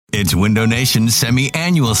It's Window Nation's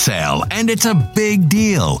semi-annual sale, and it's a big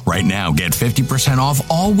deal. Right now, get 50% off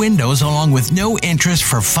all windows along with no interest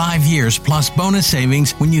for 5 years plus bonus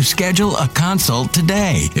savings when you schedule a consult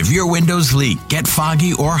today. If your windows leak, get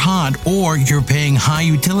foggy or hot, or you're paying high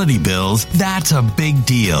utility bills, that's a big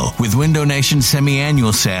deal. With Window Nation's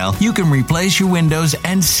semi-annual sale, you can replace your windows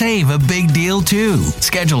and save a big deal too.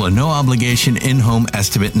 Schedule a no-obligation in-home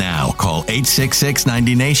estimate now. Call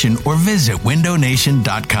 866-90NATION or visit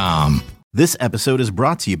windownation.com. This episode is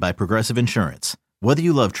brought to you by Progressive Insurance. Whether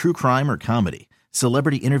you love true crime or comedy,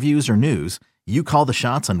 celebrity interviews or news, you call the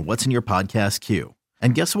shots on what's in your podcast queue.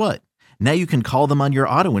 And guess what? Now you can call them on your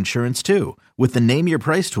auto insurance too with the Name Your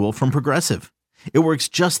Price tool from Progressive. It works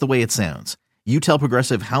just the way it sounds. You tell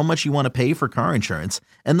Progressive how much you want to pay for car insurance,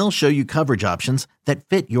 and they'll show you coverage options that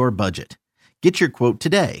fit your budget. Get your quote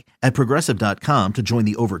today at Progressive.com to join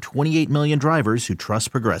the over 28 million drivers who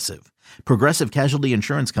trust Progressive. Progressive Casualty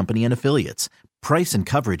Insurance Company and Affiliates. Price and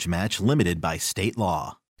coverage match limited by state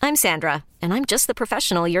law. I'm Sandra, and I'm just the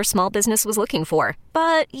professional your small business was looking for.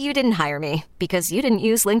 But you didn't hire me because you didn't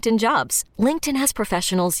use LinkedIn Jobs. LinkedIn has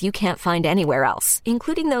professionals you can't find anywhere else,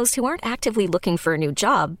 including those who aren't actively looking for a new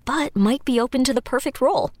job, but might be open to the perfect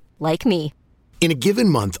role, like me. In a given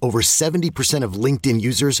month, over 70% of LinkedIn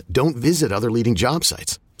users don't visit other leading job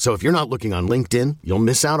sites. So if you're not looking on LinkedIn, you'll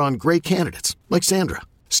miss out on great candidates like Sandra.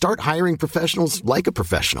 Start hiring professionals like a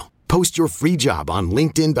professional. Post your free job on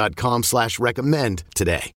linkedin.com/recommend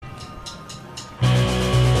today.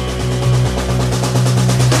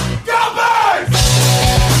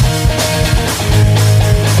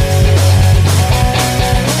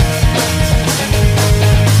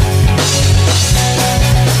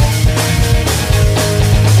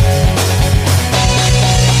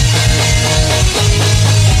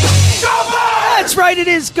 That's right, it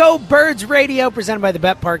is Go Birds Radio, presented by the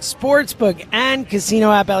BetParx Sportsbook and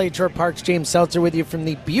Casino app. Elliot Short, Parks, James Seltzer with you from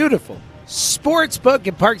the beautiful Sportsbook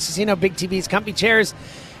at Parx Casino. Big TVs, comfy chairs,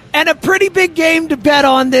 and a pretty big game to bet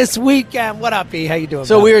on this weekend. What up, E? How you doing?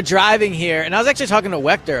 So we were driving here, and I was actually talking to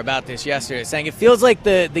Wechter about this yesterday, saying it feels like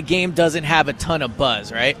the game doesn't have a ton of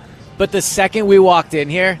buzz, right? But the second we walked in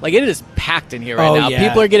here, like it is packed in here right now. Yeah.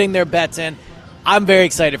 People are getting their bets in. I'm very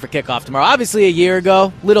excited for kickoff tomorrow. Obviously, a year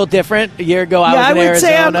ago, little different. A year ago, I was in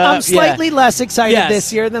Arizona. I would say I'm slightly less excited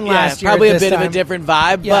this year than last year. Probably a bit of a different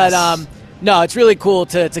vibe. Yes. But, no, it's really cool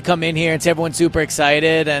to come in here and see everyone super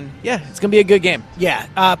excited. And, yeah, it's going to be a good game. Yeah,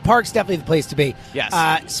 Park's definitely the place to be. Yes.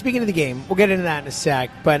 Speaking of the game, we'll get into that in a sec.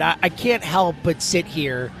 But I can't help but sit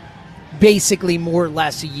here basically more or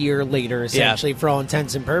less a year later, essentially, for all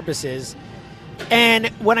intents and purposes. And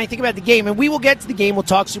when I think about the game, and we will get to the game, we'll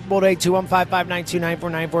talk Super Bowl Day,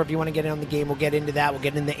 215-592-9494. If you want to get in on the game, we'll get into that. We'll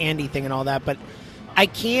get into the Andy thing and all that. But I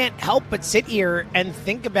can't help but sit here and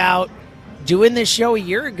think about doing this show a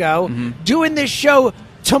year ago, doing this show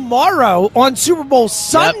tomorrow on Super Bowl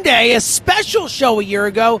Sunday, a special show a year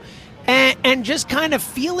ago, and just kind of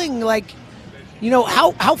feeling like, you know,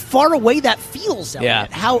 how far away that feels,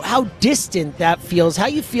 Elliot. How distant that feels, how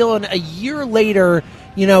you feeling a year later,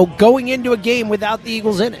 you know, going into a game without the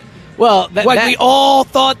Eagles in it. Well, we all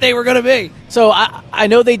thought they were going to be. So I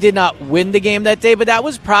know they did not win the game that day, but that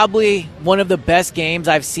was probably one of the best games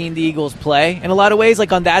I've seen the Eagles play in a lot of ways,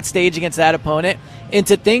 like on that stage against that opponent. And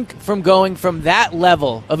to think from going from that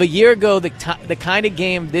level of a year ago, the kind of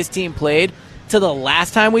game this team played, to the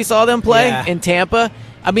last time we saw them play in Tampa,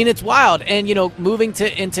 I mean, it's wild. And, you know, moving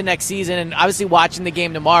into next season and obviously watching the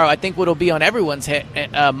game tomorrow, I think what will be on everyone's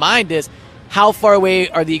mind is, how far away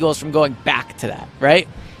are the Eagles from going back to that, right?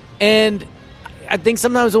 And I think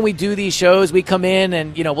sometimes when we do these shows, we come in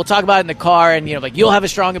and, you know, we'll talk about it in the car and, you know, like you'll have a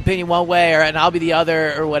strong opinion one way and I'll be the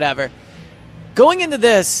other or whatever. Going into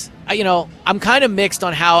this, you know, I'm kind of mixed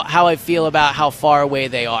on how I feel about how far away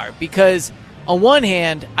they are. Because on one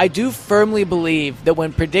hand, I do firmly believe that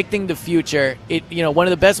when predicting the future, one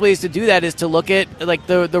of the best ways to do that is to look at like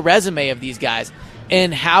the resume of these guys.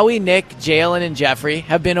 And Howie, Nick, Jalen, and Jeffrey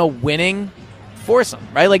have been a winning foursome,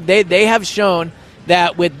 right? Like they have shown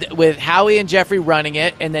that with Howie and Jeffrey running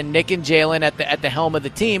it, and then Nick and Jalen at the helm of the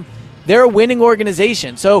team, they're a winning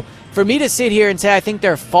organization. So for me to sit here and say I think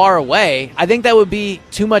they're far away, I think that would be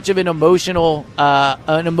too much of an emotional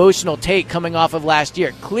take coming off of last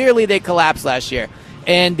year. Clearly they collapsed last year,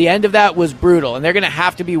 and the end of that was brutal, and they're going to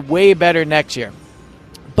have to be way better next year.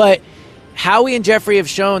 But Howie and Jeffrey have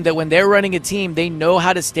shown that when they're running a team, they know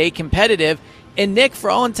how to stay competitive. And Nick, for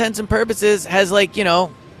all intents and purposes, has, like, you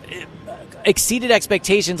know, exceeded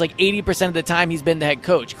expectations like 80% of the time he's been the head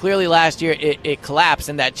coach. Clearly last year it collapsed,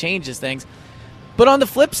 and that changes things. But on the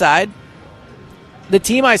flip side, the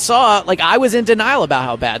team I saw, like, I was in denial about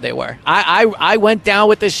how bad they were. I went down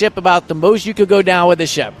with the ship about the most you could go down with the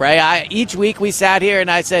ship, right? Each week we sat here and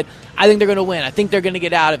I said, I think they're going to win. I think they're going to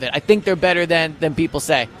get out of it. I think they're better than people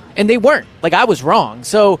say. And they weren't. Like, I was wrong.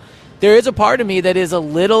 So there is a part of me that is a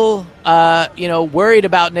little, worried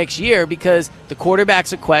about next year because the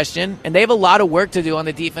quarterback's a question, and they have a lot of work to do on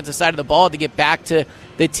the defensive side of the ball to get back to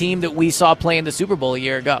the team that we saw play in the Super Bowl a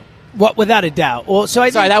year ago. What, without a doubt. Well, so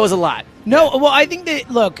Sorry, that was a lot. No, well, I think that,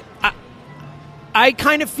 look, I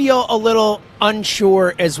kind of feel a little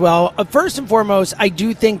unsure as well. First and foremost, I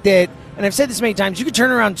do think that, and I've said this many times, you can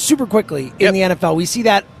turn around super quickly in the NFL. We've seen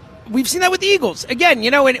that with the Eagles. Again,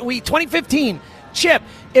 in 2015, Chip,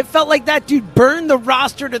 it felt like that dude burned the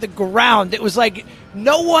roster to the ground. It was like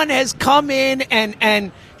no one has come in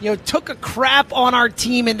and took a crap on our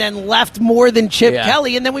team and then left more than Chip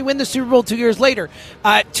Kelly, and then we win the Super Bowl 2 years later.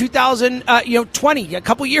 2020, a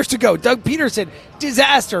couple years ago, Doug Peterson,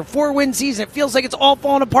 disaster, 4-win season. It feels like it's all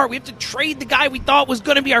falling apart. We have to trade the guy we thought was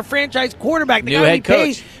going to be our franchise quarterback. The new guy head we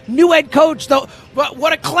paid, coach. New head coach. Though,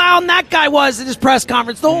 what a clown that guy was at his press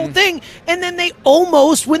conference. The whole thing, and then they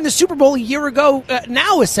almost win the Super Bowl a year ago.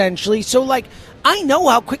 Now, essentially, so like. I know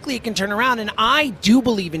how quickly it can turn around, and I do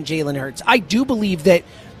believe in Jalen Hurts. I do believe that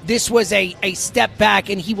this was a step back,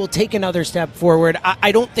 and he will take another step forward.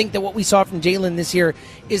 I don't think that what we saw from Jalen this year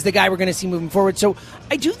is the guy we're going to see moving forward. So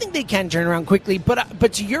I do think they can turn around quickly.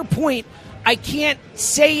 But to your point, I can't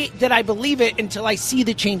say that I believe it until I see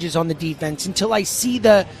the changes on the defense, until I see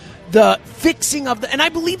the fixing of the – and I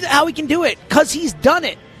believe that how he can do it because he's done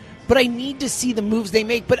it. But I need to see the moves they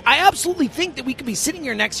make. But I absolutely think that we could be sitting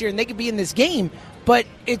here next year and they could be in this game. But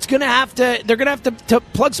it's going to have to. They're going to have to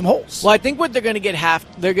plug some holes. Well, I think what they're going to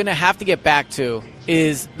have to get back to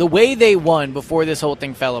is the way they won before this whole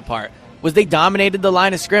thing fell apart was they dominated the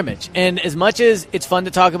line of scrimmage. And as much as it's fun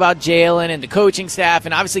to talk about Jalen and the coaching staff,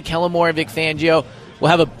 and obviously Kellen Moore and Vic Fangio will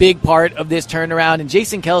have a big part of this turnaround. And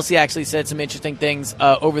Jason Kelce actually said some interesting things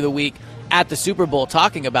over the week at the Super Bowl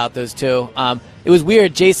talking about those two. It was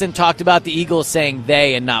weird. Jason talked about the Eagles saying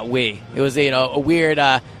they and not we. It was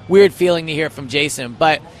a weird feeling to hear from Jason.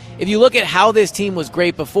 But if you look at how this team was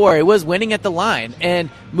great before, it was winning at the line. And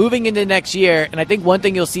moving into next year, and I think one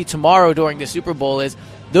thing you'll see tomorrow during the Super Bowl is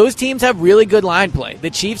those teams have really good line play. The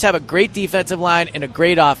Chiefs have a great defensive line and a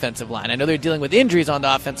great offensive line. I know they're dealing with injuries on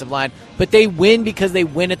the offensive line, but they win because they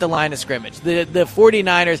win at the line of scrimmage. The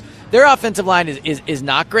 49ers, their offensive line is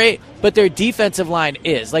not great, but their defensive line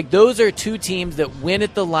is. Like, those are two teams that win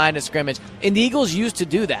at the line of scrimmage, and the Eagles used to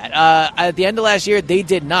do that. At the end of last year, they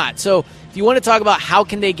did not. So if you want to talk about how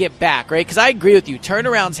can they get back, right? Because I agree with you.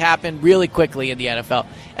 Turnarounds happen really quickly in the NFL.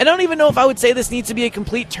 I don't even know if I would say this needs to be a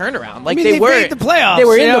complete turnaround. Like, they were made the playoffs. They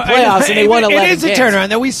were in the playoffs, and they won 11 games. It is a turnaround.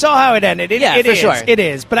 Though we saw how it ended. It for is. sure. It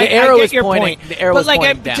is. But the I arrow get your pointing, point. The arrow but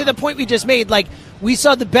pointing down. To the point we just made, like, we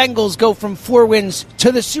saw the Bengals go from 4 wins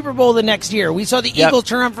to the Super Bowl the next year. We saw the Eagles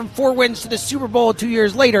turn around from 4 wins to the Super Bowl 2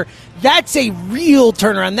 years later. That's a real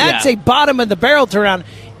turnaround. That's a bottom-of-the-barrel turnaround.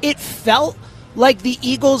 It felt like the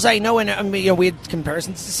Eagles, I know, and we had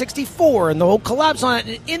comparisons to 64 and the whole collapse on it.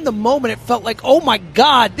 And in the moment, it felt like, oh, my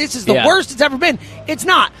God, this is the worst it's ever been. It's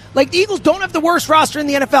not. Like, the Eagles don't have the worst roster in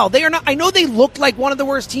the NFL. They are not. I know they looked like one of the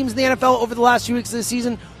worst teams in the NFL over the last few weeks of the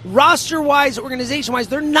season. Roster-wise, organization-wise,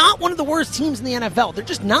 they're not one of the worst teams in the NFL. They're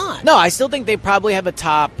just not. No, I still think they probably have a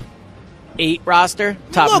top 8 roster,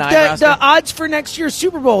 top 9 roster. The odds for next year's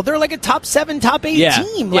Super Bowl, they're like a top 7, top 8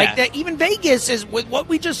 team. Like that, even Vegas is, with what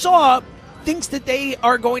we just saw, thinks that they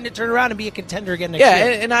are going to turn around and be a contender again next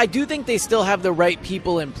year. Yeah, and I do think they still have the right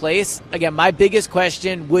people in place. Again, my biggest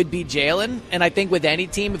question would be Jalen, and I think with any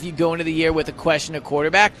team, if you go into the year with a question of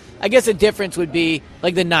quarterback, I guess the difference would be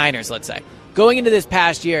like the Niners, let's say. Going into this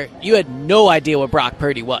past year, you had no idea what Brock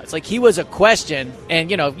Purdy was. Like, he was a question, and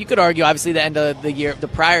you could argue, obviously, the end of the year, the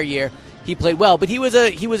prior year, he played well, but he was a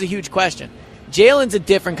huge question. Jalen's a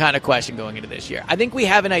different kind of question going into this year. I think we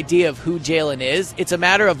have an idea of who Jalen is. It's a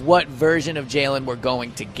matter of what version of Jalen we're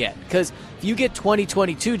going to get. Because if you get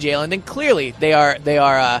 2022 Jalen, then clearly they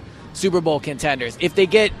are Super Bowl contenders. If they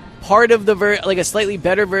get part of a slightly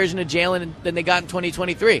better version of Jalen than they got in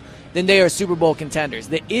 2023, then they are Super Bowl contenders.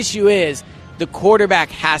 The issue is the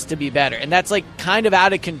quarterback has to be better, and that's like kind of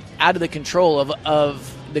out of the control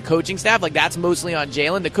of the coaching staff. Like, that's mostly on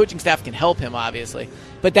Jalen. The coaching staff can help him, obviously.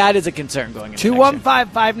 But that is a concern going into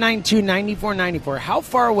 215-592-9494. How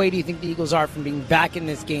far away do you think the Eagles are from being back in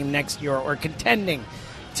this game next year or contending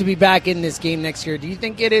to be back in this game next year? Do you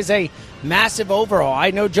think it is a massive overhaul?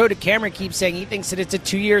 I know Joe DeCamera keeps saying he thinks that it's a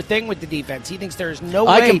 2-year thing with the defense. He thinks there's no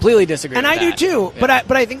way. I completely disagree and with I that. do too. Yeah.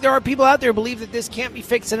 But I think there are people out there who believe that this can't be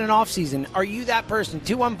fixed in an offseason. Are you that person?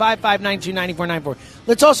 215-592-9494.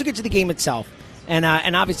 Let's also get to the game itself. And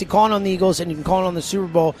obviously calling on the Eagles, and you can call on the Super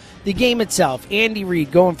Bowl. The game itself, Andy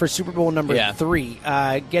Reid going for Super Bowl number 3,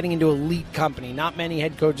 getting into elite company. Not many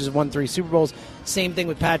head coaches have won 3 Super Bowls. Same thing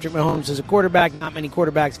with Patrick Mahomes as a quarterback. Not many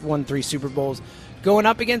quarterbacks have won 3 Super Bowls. Going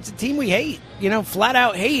up against a team we hate, flat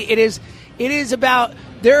out hate. It is about,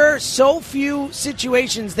 there are so few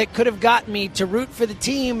situations that could have gotten me to root for the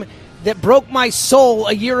team that broke my soul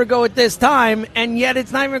a year ago at this time, and yet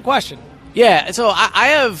it's not even a question. Yeah, so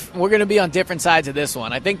we're going to be on different sides of this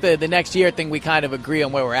one. I think the next year thing we kind of agree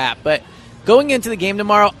on where we're at. But going into the game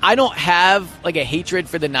tomorrow, I don't have like a hatred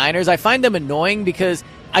for the Niners. I find them annoying because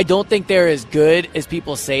I don't think they're as good as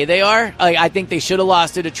people say they are. I think they should have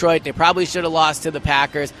lost to Detroit. They probably should have lost to the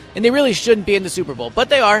Packers. And they really shouldn't be in the Super Bowl. But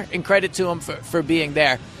they are, and credit to them for being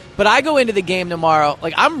there. But I go into the game tomorrow,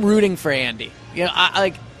 I'm rooting for Andy.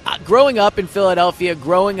 Growing up in Philadelphia,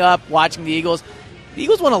 growing up watching the Eagles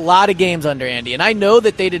won a lot of games under Andy, and I know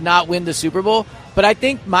that they did not win the Super Bowl, but I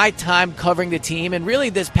think my time covering the team, and really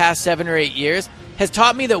this past 7 or 8 years, has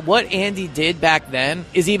taught me that what Andy did back then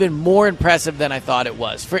is even more impressive than I thought it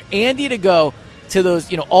was. For Andy to go to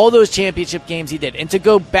those, all those championship games he did, and to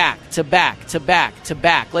go back to back to back to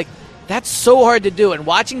back, that's so hard to do. And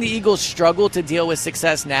watching the Eagles struggle to deal with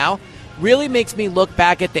success now really makes me look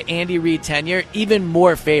back at the Andy Reid tenure even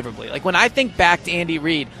more favorably. When I think back to Andy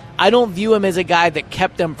Reid, I don't view him as a guy that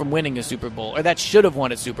kept them from winning a Super Bowl or that should have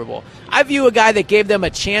won a Super Bowl. I view a guy that gave them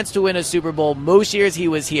a chance to win a Super Bowl most years he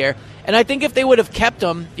was here. And I think if they would have kept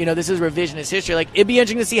him, this is revisionist history, it'd be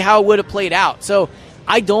interesting to see how it would have played out. So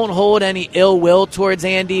I don't hold any ill will towards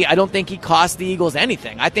Andy. I don't think he cost the Eagles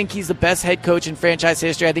anything. I think he's the best head coach in franchise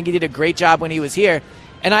history. I think he did a great job when he was here.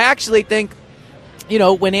 And I actually think,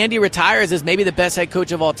 when Andy retires as maybe the best head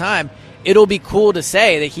coach of all time, it'll be cool to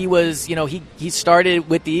say that he was, he started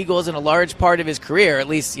with the Eagles in a large part of his career, at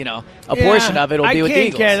least, a portion of it will be with the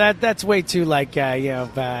Eagles. That's way too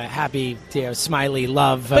happy, smiley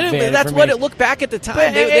love. But that's what it looked back at the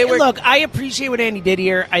time. But, look, I appreciate what Andy did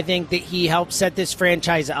here. I think that he helped set this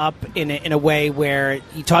franchise up in a way where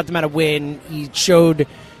he taught them how to win. He showed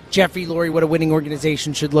Jeffrey Lurie what a winning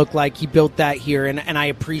organization should look like. He built that here, and I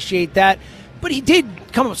appreciate that. But he did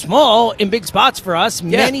come up small in big spots for us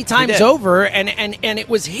many times over, and it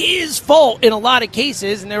was his fault in a lot of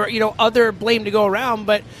cases, and there were other blame to go around.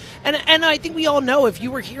 But and I think we all know if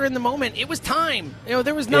you were here in the moment, it was time.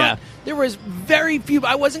 There was not there was very few.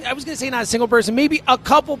 I was going to say not a single person, maybe a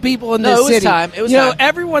couple people in this city. It was time.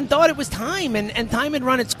 Everyone thought it was time, and time had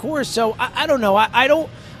run its course. So I don't know. I don't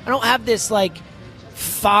have this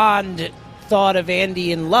fond thought of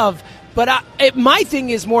Andy in love. But my thing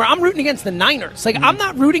is more, I'm rooting against the Niners. I'm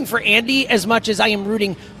not rooting for Andy as much as I am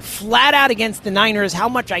rooting flat out against the Niners, how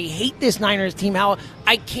much I hate this Niners team, how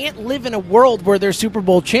I can't live in a world where they're Super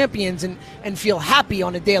Bowl champions and feel happy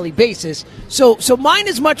on a daily basis. So mine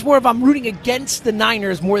is much more of I'm rooting against the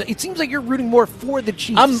Niners more. It seems like you're rooting more for the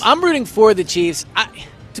Chiefs. I'm rooting for the Chiefs.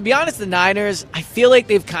 To be honest, the Niners, I feel like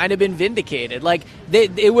they've kind of been vindicated.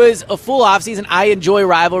 It was a full offseason. I enjoy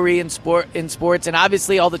rivalry in sports, and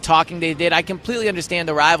obviously all the talking they did. I completely understand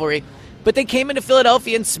the rivalry. But they came into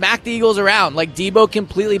Philadelphia and smacked the Eagles around. Debo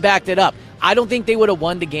completely backed it up. I don't think they would have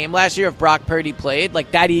won the game last year if Brock Purdy played.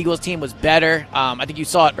 That Eagles team was better. I think you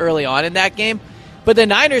saw it early on in that game. But the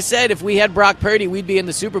Niners said if we had Brock Purdy, we'd be in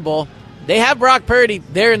the Super Bowl. They have Brock Purdy.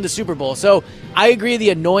 They're in the Super Bowl. So I agree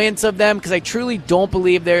the annoyance of them because I truly don't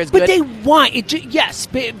believe they're as good. But they won. Yes,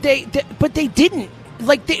 but they didn't.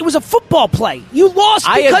 It was a football play. You lost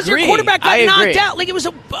because your quarterback got knocked out. It was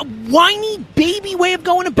a whiny baby way of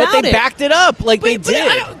going about it. But they backed it up they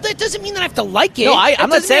did. That doesn't mean that I have to like it. No, I'm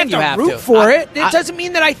not saying you have to root for it. It doesn't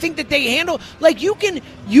mean that I think that they handle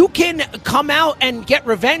you can come out and get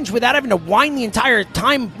revenge without having to whine the entire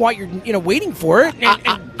time while you're waiting for it.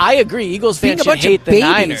 I agree. Eagos fans should hate the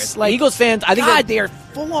Niners. Eagles fans, I think they are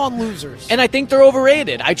full-on losers. And I think they're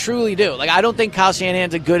overrated. I truly do. I don't think Kyle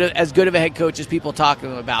Shanahan's as good of a head coach as people talk to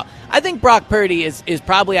him about. I think Brock Purdy is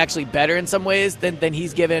probably actually better in some ways than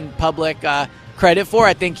he's given public credit for.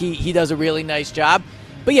 I think he does a really nice job.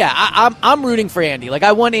 But yeah, I'm rooting for Andy.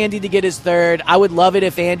 I want Andy to get his third. I would love it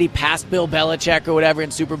if Andy passed Bill Belichick or whatever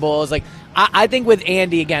in Super Bowls. I think with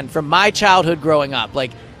Andy, again, from my childhood growing up,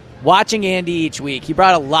 watching Andy each week, he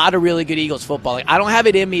brought a lot of really good Eagles football. I don't have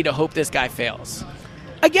it in me to hope this guy fails.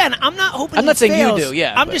 Again, I'm not hoping. I'm not saying fails. you do.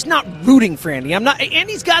 Yeah, I'm just not rooting for Andy.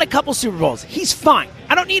 Andy's got a couple Super Bowls. He's fine.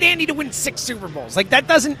 I don't need Andy to win 6 Super Bowls. Like, that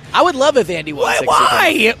doesn't... I would love if Andy won 6 Super Bowls.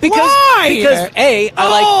 Why? Because A,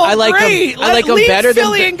 I like great. him. I like him better Leave than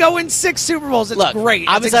Philly and go win 6 Super Bowls. It's Look, great.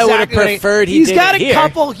 Obviously, I would have preferred He's got a here.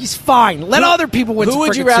 couple. He's fine. Let other people win. Who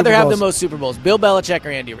would you rather have the most Super Bowls, Bill Belichick or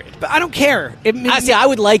Andy Reid? But I don't care. I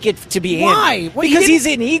would like it to be Andy. Why? Well, because he's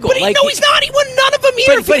an Eagle. But no, he's not. He won none of them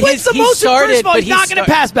either. If he wins the most, first of all, he's not going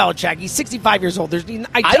to pass Belichick. He's 65 years old.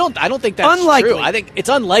 I don't think that's unlikely. True. I think it's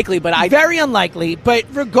unlikely, but very unlikely. But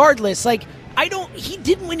regardless, like he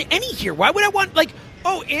didn't win any here. Why would I want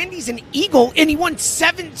Andy's an Eagle and he won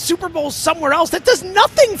 7 Super Bowls somewhere else? That does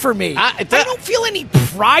nothing for me. I don't feel any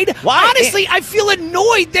pride. Why? Honestly, I feel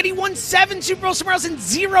annoyed that he won 7 Super Bowls somewhere else and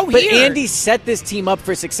 0 here. But Andy set this team up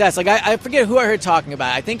for success. Like I forget who I heard talking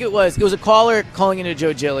about it. I think it was a caller calling into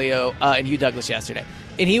Joe Giglio and Hugh Douglas yesterday,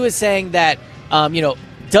 and he was saying that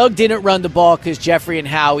Doug didn't run the ball because Jeffrey and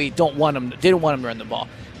Howie didn't want him to run the ball.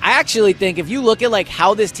 I actually think if you look at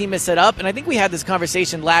how this team is set up, and I think we had this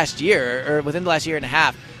conversation last year or within the last year and a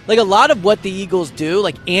half, a lot of what the Eagles do,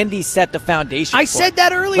 Andy set the foundation. I said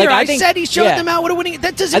that earlier. I said he showed them out with a winning.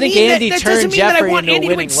 That doesn't mean that I want Andy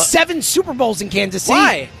to win 7 Super Bowls in Kansas City.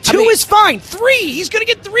 Why? 2 is fine. 3. He's going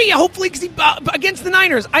to get 3, hopefully, because against the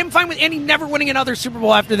Niners. I'm fine with Andy never winning another Super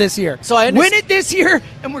Bowl after this year. So I win it this year,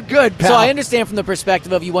 and we're good, pal. So I understand from the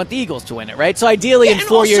perspective of you want the Eagles to win it, right? So ideally, in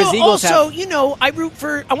 4 years, the Eagles have. Also, I root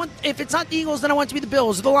for. If it's not the Eagles, then I want it to be the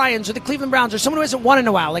Bills or the Lions or the Cleveland Browns or someone who hasn't won in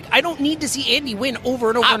a while. I don't need to see Andy win over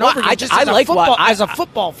and over and over again. As a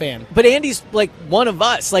football fan. But Andy's one of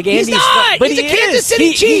us. Andy's not. But he's a Kansas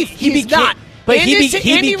City Chief. He's not. But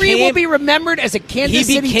Andy Reid will be remembered as a Kansas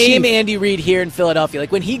City Chief. He became Andy Reid here in Philadelphia.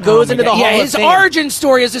 When he goes into the Hall of Fame. His origin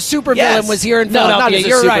story as a supervillain was here in Philadelphia.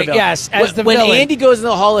 You're right. Yes, as the villain. When Andy goes into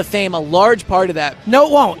the Hall of Fame, a large part of that. No,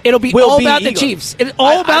 it won't. It'll be all about the Chiefs. It's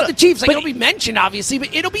all about the Chiefs. It'll be mentioned, obviously,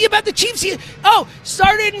 but it'll be about the Chiefs.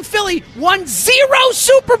 Started in Philly, won 0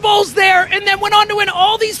 Super Bowls there, and then went on to win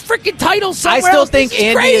all these freaking titles somewhere else. I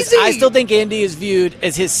still think Andy is viewed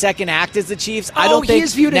as his second act as the Chiefs. I don't think he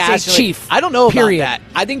is viewed as a Chief. I don't know about that.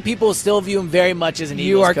 I think people still view him very much as an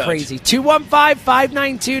Eagles coach. You are crazy.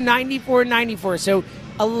 215-592-9494. So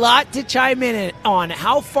a lot to chime in on.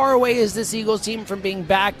 How far away is this Eagles team from being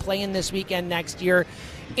back playing this weekend next year?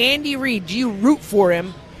 Andy Reid, do you root for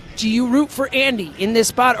him? Do you root for Andy in this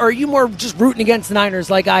spot? Or are you more just rooting against the Niners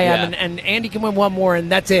like I am? And Andy can win one more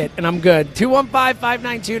and that's it. And I'm good.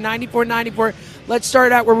 215-592-9494. Let's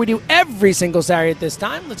start out where we do every single Saturday at this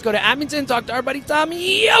time. Let's go to Abington, talk to our buddy Tom.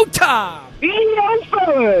 Yo, Tom! Yo,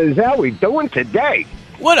 fellas! How we doing today?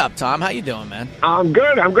 What up, Tom? How you doing, man? I'm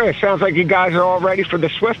good. It sounds like you guys are all ready for the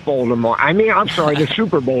Swift Bowl tomorrow. The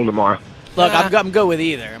Super Bowl tomorrow. Look, I'm good with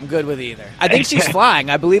either. I think she's flying.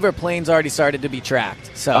 I believe her plane's already started to be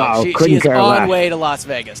tracked. So she is on way to Las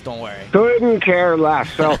Vegas. Don't worry. Couldn't care less.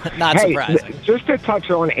 So Not surprising. Just to touch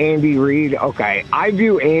on Andy Reid, okay, I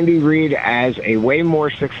view Andy Reid as a way more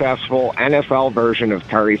successful NFL version of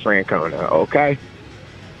Terry Francona, okay?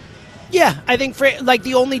 Yeah, I think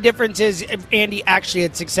the only difference is if Andy actually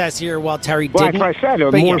had success here while Terry didn't. Like I said, a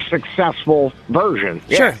more successful version.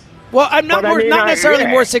 Yeah. Sure. Well, I'm not not necessarily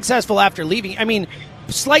more successful after leaving.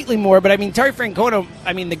 Slightly more, but Terry Francona,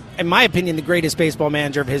 in my opinion, the greatest baseball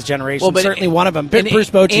manager of his generation. Well, certainly one of them. Bruce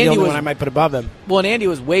Bochy, the only one I might put above him. Well, and Andy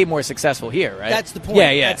was way more successful here, right? That's the point.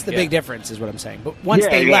 Yeah. That's the big difference is what I'm saying. But once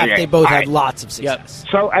they left, they both had lots of success.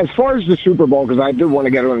 Yep. So as far as the Super Bowl, because I do want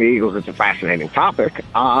to get on the Eagles, it's a fascinating topic.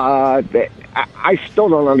 I still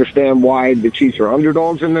don't understand why the Chiefs are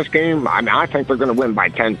underdogs in this game. I think they're going to win by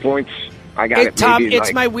 10 points. I got it, Tom.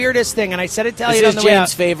 It's my weirdest thing, and I said it to Elliot on the way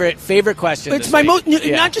James' favorite question. It's my most,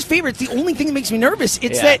 not just favorite. It's the only thing that makes me nervous.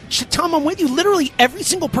 It's that, Tom, I'm with you. Literally every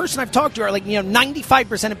single person I've talked to, or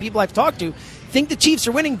 95% of people I've talked to, think the Chiefs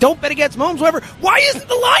are winning. Don't bet against Mahomes. Whatever. Why isn't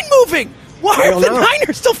the line moving? Why are the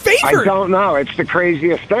Niners still favored? I don't know. It's the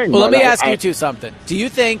craziest thing. Well, let me ask you something. Do you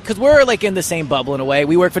think, because we're in the same bubble in a way,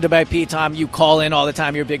 we work for WIP, Tom, you call in all the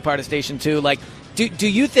time, you're a big part of station too, Do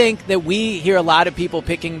you think that we hear a lot of people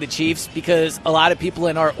picking the Chiefs because a lot of people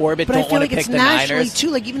in our orbit don't want to pick the Niners?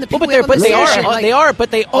 Too, even the people they are.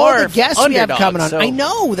 All the guests we have coming on. So. I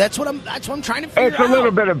know. That's what I'm trying to figure out. It's a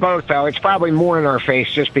little bit of both, though. It's probably more in our face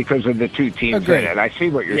just because of the two teams in it. I see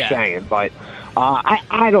what you're saying, but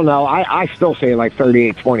I don't know. I still say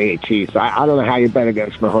 38-28 Chiefs. I don't know how you bet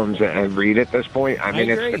against Mahomes and Reid at this point.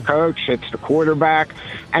 It's the coach, it's the quarterback.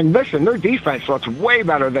 And listen, their defense looks way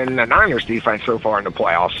better than the Niners' defense so far in the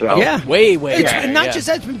playoffs. So. Yeah. Way. It's just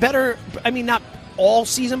that it's been better. Not all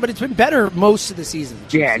season, but it's been better most of the season.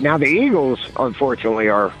 Yeah, now the Eagles, unfortunately,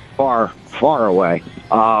 are far, far away.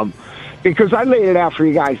 because I laid it out for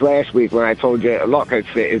you guys last week when I told you, look,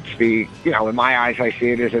 it's the in my eyes, I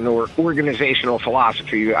see it as an organizational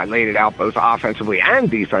philosophy. I laid it out both offensively and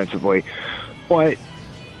defensively. But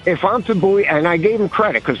if I'm to believe, and I gave them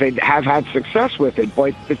credit because they have had success with it,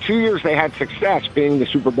 but the 2 years they had success being the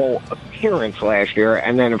Super Bowl appearance last year,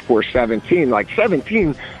 and then, of course, 17,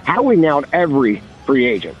 Howie nailed every free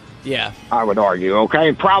agent. Yeah. I would argue,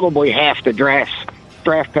 okay? Probably half the draft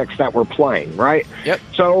picks that were playing, right? Yep.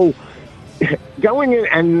 So going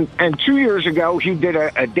in, and 2 years ago, he did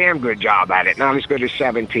a damn good job at it. Not as good as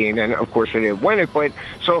 17, and of course, they didn't win it. But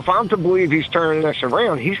so if I'm to believe he's turning this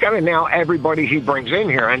around, he's got to nail everybody he brings in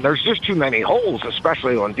here, and there's just too many holes,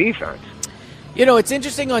 especially on defense. It's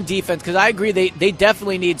interesting on defense because I agree they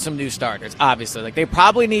definitely need some new starters, obviously. They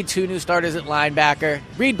probably need 2 new starters at linebacker.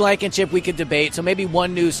 Reed Blankenship, we could debate, so maybe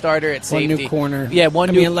 1 new starter at safety. 1 new corner. Yeah,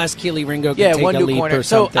 unless Keely Ringo can take 1 a new leap corner. or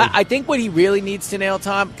something. So I think what he really needs to nail,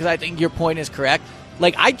 Tom, because I think your point is correct,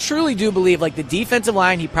 I truly do believe, the defensive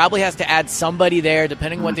line, he probably has to add somebody there,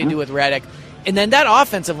 depending on what they do with Reddick. And then that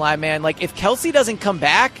offensive line, man, if Kelsey doesn't come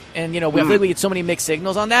back, and, we get so many mixed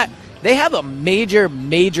signals on that, they have a major,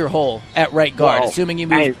 major hole at right guard, assuming you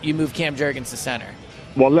move Cam Jurgens to center.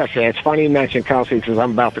 Well, listen, it's funny you mentioned Kelsey because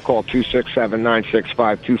I'm about to call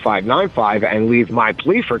 267-965-2595 and leave my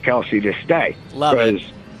plea for Kelsey to stay. Love it.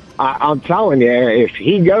 Because I'm telling you, if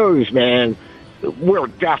he goes, man, we're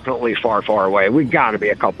definitely far, far away. We've got to be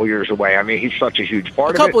a couple years away. I mean, he's such a huge part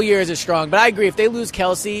of it. A couple years is strong, but I agree. If they lose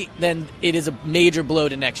Kelsey, then it is a major blow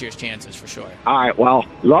to next year's chances for sure. All right, well,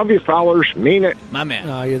 love you, fellas. Mean it. My man.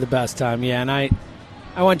 Oh, you're the best, Tom. Yeah, and I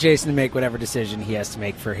want Jason to make whatever decision he has to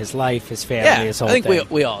make for his life, his family, his whole thing. I think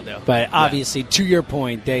we all do. But obviously, to your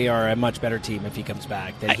point, they are a much better team if he comes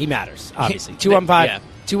back. He matters, obviously.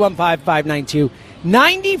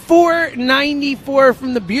 215-592-9494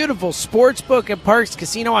 from the beautiful Sportsbook at Parx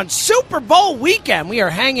Casino on Super Bowl weekend. We are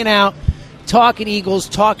hanging out, talking Eagles,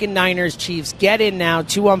 talking Niners, Chiefs. Get in now,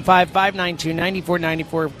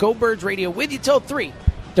 215-592-9494. Go Birds Radio with you till 3.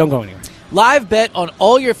 Don't go anywhere. Live bet on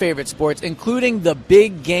all your favorite sports, including the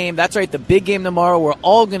big game. That's right, the big game tomorrow. We're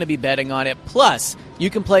all going to be betting on it. Plus, you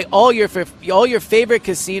can play all your favorite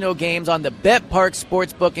casino games on the BetParx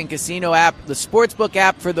Sportsbook and Casino app, the Sportsbook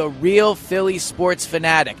app for the real Philly sports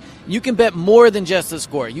fanatic. You can bet more than just the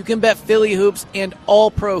score. You can bet Philly hoops and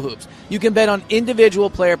all pro hoops. You can bet on individual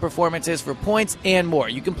player performances for points and more.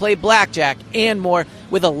 You can play blackjack and more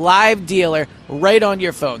with a live dealer right on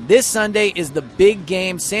your phone. This Sunday is the big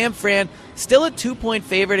game. San Fran still a 2-point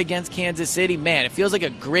favorite against Kansas City. Man, it feels like a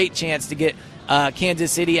great chance to get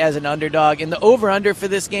Kansas City as an underdog. And the over-under for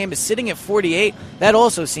this game is sitting at 48. That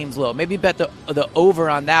also seems low. Maybe bet the over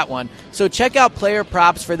on that one. So check out player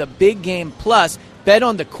props for the big game. Plus, bet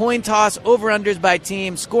on the coin toss, over-unders by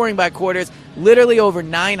team, scoring by quarters. Literally over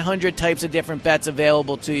 900 types of different bets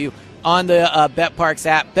available to you on the BetParx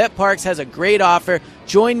app. BetParx has a great offer.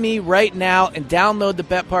 Join me right now and download the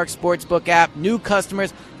BetParx Sportsbook app. New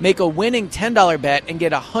customers make a winning $10 bet and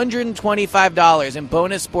get $125 in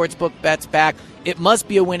bonus sportsbook bets back. It must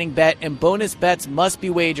be a winning bet, and bonus bets must be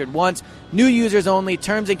wagered once. New users only.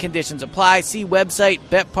 Terms and conditions apply. See website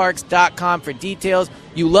betparx.com for details.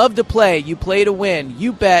 You love to play. You play to win.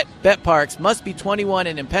 You bet. BetParx must be 21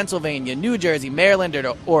 and in Pennsylvania, New Jersey, Maryland,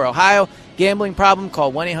 or Ohio. Gambling problem?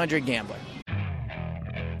 Call 1-800-GAMBLER.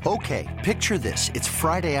 Okay, picture this. It's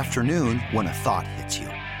Friday afternoon when a thought hits you.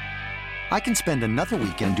 I can spend another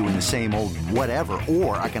weekend doing the same old whatever,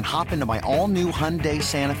 or I can hop into my all-new Hyundai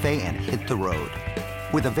Santa Fe and hit the road.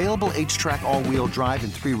 With available H-Track all-wheel drive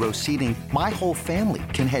and 3-row seating, my whole family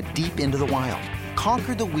can head deep into the wild.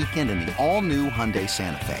 Conquer the weekend in the all-new Hyundai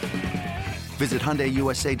Santa Fe. Visit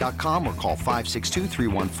HyundaiUSA.com or call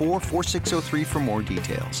 562-314-4603 for more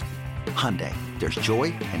details. Hyundai, there's joy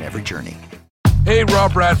in every journey. Hey,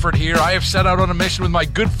 Rob Bradford here. I have set out on a mission with my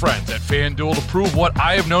good friends at FanDuel to prove what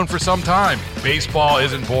I have known for some time. Baseball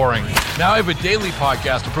isn't boring. Now I have a daily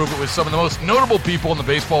podcast to prove it with some of the most notable people in the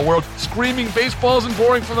baseball world, screaming baseball isn't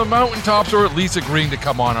boring from the mountaintops, or at least agreeing to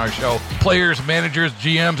come on our show. Players, managers,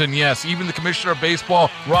 GMs, and yes, even the commissioner of baseball,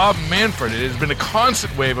 Rob Manfred. It has been a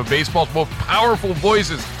constant wave of baseball's most powerful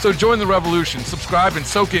voices. So join the revolution. Subscribe and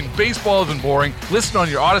soak in Baseball Isn't Boring. Listen on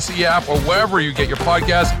your Odyssey app or wherever you get your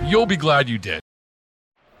podcasts. You'll be glad you did.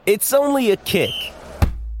 It's only a kick,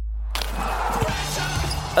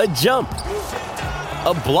 a jump,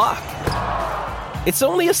 a block. It's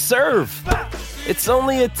only a serve. It's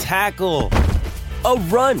only a tackle, a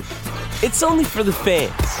run. It's only for the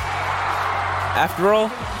fans. After all,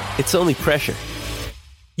 it's only pressure.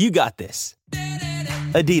 You got this.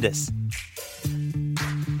 Adidas.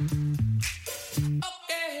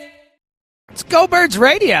 It's Go Birds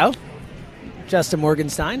Radio. Justin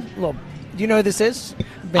Morgenstein. Do you know who this is?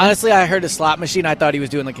 Ben? Honestly, I heard a slot machine. I thought he was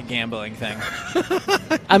doing like a gambling thing.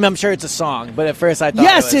 I'm sure it's a song, but at first I thought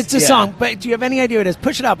yes, it was, it's a song. But do you have any idea what it is?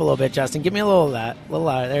 Push it up a little bit, Justin. Give me a little of that. A little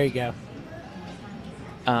louder. There you go.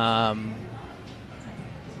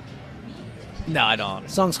 No, I don't. The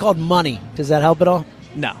song's called Money. Does that help at all?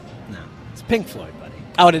 No. It's Pink Floyd, buddy.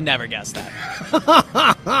 I would have never guessed that.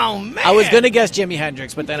 Oh, man. I was going to guess Jimi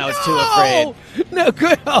Hendrix, but then I was too afraid. No,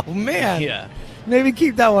 good. Oh, man. Yeah. Maybe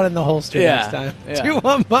keep that one in the holster next time.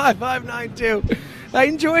 215-592. I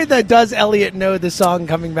enjoyed the Does Elliott know the song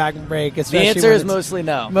coming back and break? The answer is mostly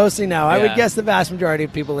no. Mostly no. I would guess the vast majority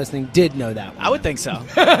of people listening did know that one. I would think so.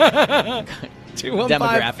 215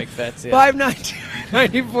 Demographic fits.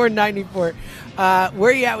 592-9494. Where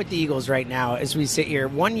are you at with the Eagles right now as we sit here?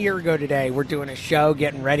 1 year ago today, we're doing a show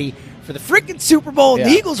getting ready for the freaking Super Bowl. Yeah.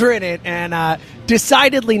 The Eagles are in it, and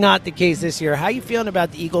decidedly not the case this year. How are you feeling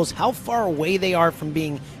about the Eagles? How far away they are from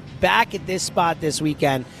being back at this spot this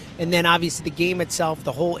weekend? And then, obviously, the game itself,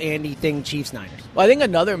 the whole Andy thing, Chiefs-Niners. Well, I think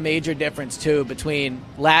another major difference, too, between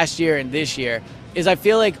last year and this year is I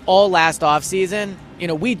feel like all last offseason,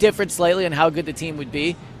 we differed slightly on how good the team would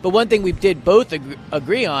be. But one thing we did both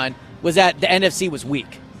agree on was that the NFC was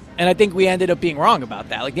weak. And I think we ended up being wrong about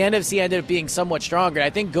that. Like, the NFC ended up being somewhat stronger. I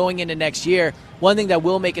think going into next year, one thing that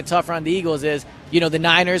will make it tougher on the Eagles is, the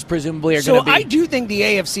Niners presumably are going to be. So I do think the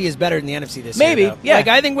AFC is better than the NFC this year. Maybe, yeah. Like,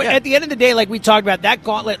 I think at the end of the day, like we talked about, that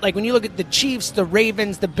gauntlet, like when you look at the Chiefs, the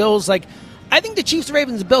Ravens, the Bills, like, I think the Chiefs, the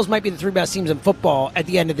Ravens, and the Bills might be the three best teams in football at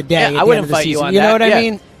the end of the day. Yeah, I wouldn't fight you on that. You know what I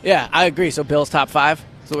mean? Yeah, I agree. So Bills top 5?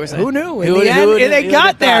 Who knew? In the end, they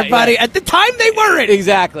got there, buddy. At the time, they weren't.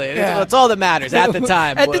 Exactly. Yeah. That's all that matters at the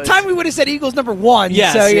time. At the time, we would have said Eagles number 1.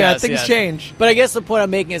 Yes, so, things change. But I guess the point I'm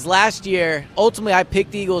making is last year, ultimately, I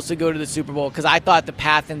picked the Eagles to go to the Super Bowl because I thought the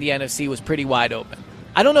path in the NFC was pretty wide open.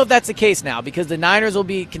 I don't know if that's the case now because the Niners will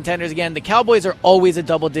be contenders again. The Cowboys are always a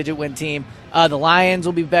double-digit win team. The Lions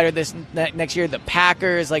will be better next year. The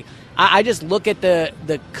Packers, I just look at the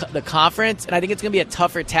conference, and I think it's going to be a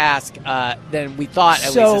tougher task than we thought. At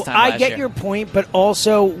least this time I get your point, but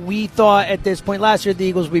also we thought at this point last year the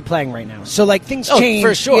Eagles would be playing right now. So things change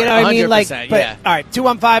for sure. You know what I mean? 100%, All right,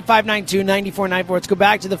 215-592-9494. Let's go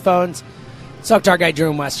back to the phones. Let's talk to our guy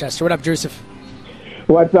Drew in Westchester. What up, Drewsif?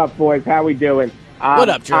 What's up, boys? How we doing? What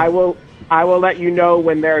up, Drew? I will let you know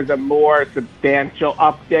when there's a more substantial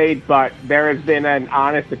update, but there has been an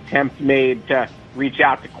honest attempt made to reach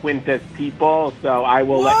out to Quintus people, so I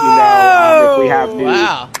will let you know if we have news.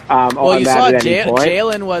 Wow. Well, you saw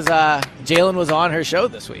Jalen was on her show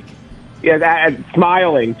this week. Yeah,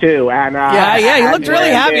 smiling too, and he looked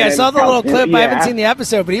really happy. I saw the little clip. I haven't seen the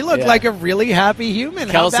episode, but he looked like a really happy human.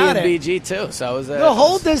 Kelsey and BG too. So it was the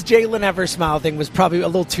whole "does Jalen ever smile" thing was probably a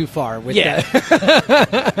little too far with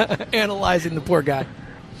that. Analyzing the poor guy.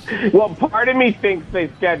 Well, part of me thinks they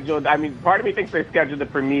scheduled the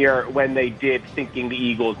premiere when they did, thinking the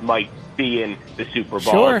Eagles might be in the Super Bowl.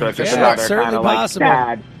 Sure, so it's just another kind of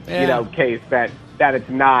sad, case that it's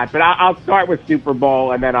not. But I'll start with Super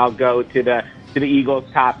Bowl, and then I'll go to the Eagles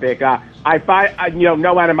topic. I find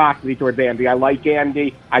no animosity towards Andy. I like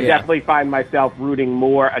Andy. I definitely find myself rooting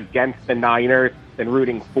more against the Niners than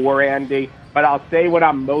rooting for Andy. But I'll say what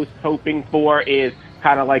I'm most hoping for is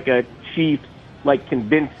kind of like a Chiefs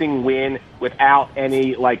convincing win without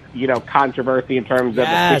any controversy in terms of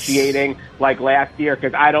officiating like last year,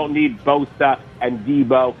 because I don't need Bosa and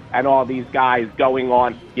Debo and all these guys going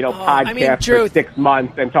on podcasts for 6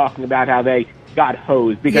 months and talking about how they got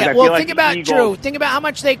hosed. Because I feel like Drew, think about how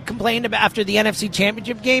much they complained about after the NFC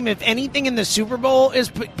Championship game. If anything in the Super Bowl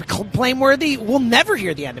is complain-worthy, we'll never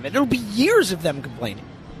hear the end of it. It'll be years of them complaining.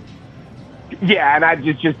 Yeah, and I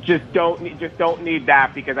just don't need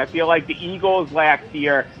that, because I feel like the Eagles last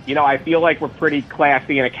year, I feel like we're pretty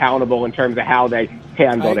classy and accountable in terms of how they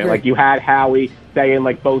handled it. Like, you had Howie saying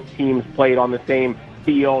both teams played on the same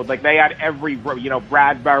field. They had every,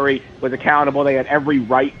 Bradbury was accountable. They had every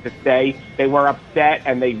right to say they were upset,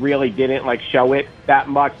 and they really didn't show it that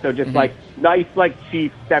much. So just nice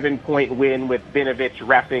Chiefs 7-point win with Vinovich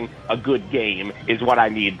reffing a good game is what I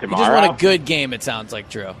need tomorrow. You just want a good game, it sounds like,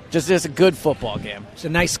 Drew. Just a good football game. It's a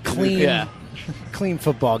nice, clean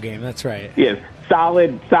football game. That's right. Yes.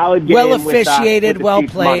 Solid game. Well officiated, with well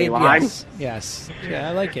played. Yes. Yeah,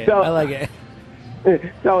 I like it.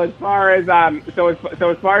 So as far as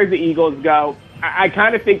the Eagles go, I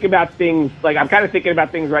kind of think about things I'm kind of thinking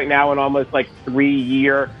about things right now in almost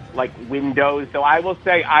 3-year windows. So I will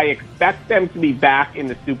say I expect them to be back in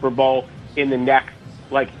the Super Bowl in the next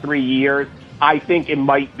 3 years. I think it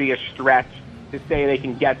might be a stretch to say they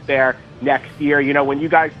can get there next year. When you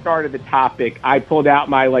guys started the topic, I pulled out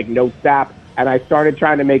my notes app and I started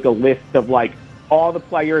trying to make a list of, like, all the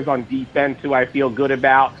players on defense who I feel good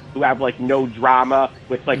about, who have, like, no drama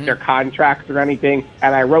with, like, their contracts or anything,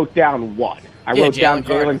 and I wrote down one. I wrote down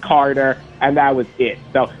Jalen Carter, and that was it.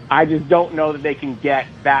 So I just don't know that they can get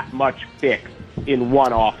that much fixed in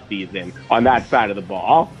one off season on that side of the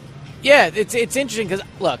ball. Yeah, it's interesting because,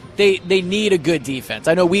 look, they need a good defense.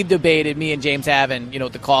 I know we've debated, me and James have, and,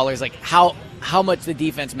 the callers, like, how much the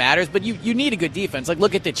defense matters, but you need a good defense. Like,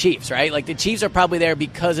 look at the Chiefs, right? Like, the Chiefs are probably there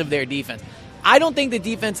because of their defense. I don't think the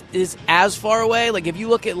defense is as far away. Like, if you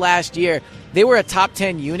look at last year, they were a top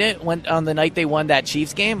 10 unit on the night they won that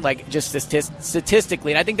Chiefs game, like, just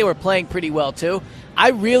statistically, and I think they were playing pretty well, too. I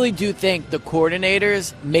really do think the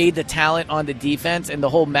coordinators made the talent on the defense and the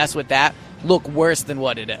whole mess with that look worse than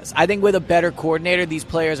what it is. I think with a better coordinator, the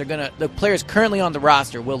players currently on the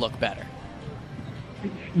roster will look better.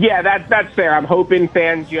 Yeah, that's fair. I'm hoping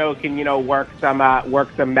Fangio can, work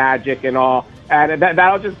some magic and all. And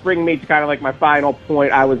that'll just bring me to kind of like my final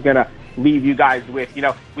point I was going to leave you guys with.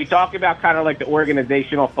 We talk about kind of like the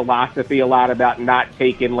organizational philosophy a lot about not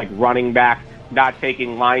taking like running backs, not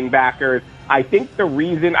taking linebackers. I think the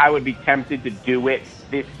reason I would be tempted to do it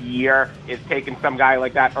this year is taking some guy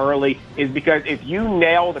like that early is because if you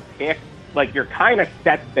nail the pick, like you're kind of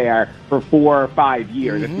set there for 4 or 5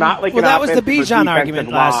 years. It's not like that was the Bijan argument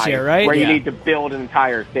last year, right? Where you need to build an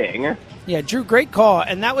entire thing. Yeah, Drew, great call.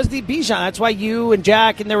 And that was the Bijan. That's why you and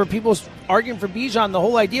Jack and there were people arguing for Bijan. The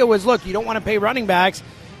whole idea was, look, you don't want to pay running backs.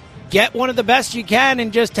 Get one of the best you can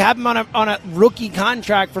and just have him on a rookie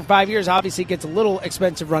contract for 5 years. Obviously, it gets a little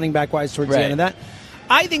expensive running back-wise towards the end of that.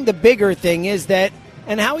 I think the bigger thing is that,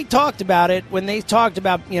 and how he talked about it when they talked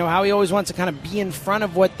about, how he always wants to kind of be in front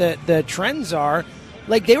of what the trends are.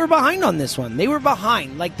 Like, they were behind on this one. They were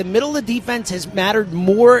behind. Like, the middle of the defense has mattered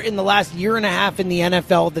more in the last year and a half in the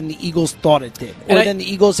NFL than the Eagles thought it did, or than the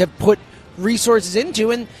Eagles have put resources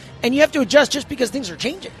into, and you have to adjust just because things are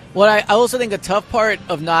changing. Well, I also think the tough part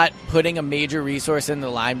of not putting a major resource in the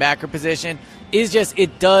linebacker position is just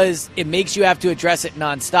it makes you have to address it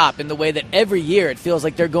nonstop in the way that every year it feels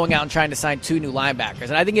like they're going out and trying to sign 2 new linebackers.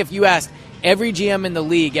 And I think if you asked every GM in the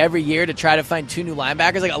league every year to try to find 2 new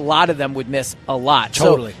linebackers, like a lot of them would miss a lot.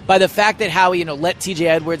 Totally. So by the fact that Howie, let TJ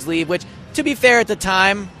Edwards leave, which, to be fair, at the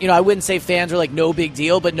time, I wouldn't say fans were like no big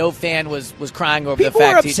deal, but no fan was crying over the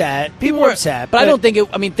fact. People were upset. But I don't think it.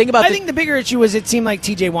 I mean, think about. I think the bigger issue was it seemed like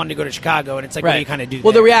TJ wanted to go to Chicago, and it's like, what do you kind of do?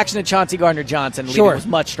 Well, the reaction to Chauncey Gardner-Johnson was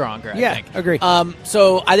much stronger. I think. Agree.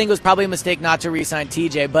 So I think it was probably a mistake not to re-sign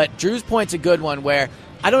TJ. But Drew's point's a good one. Where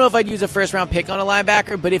I don't know if I'd use a first-round pick on a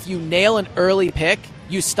linebacker, but if you nail an early pick,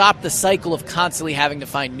 you stop the cycle of constantly having to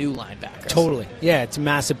find new linebackers. Totally. Yeah, it's a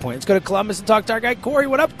massive point. Let's go to Columbus and talk to our guy Corey.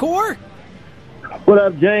 What up, Corey? What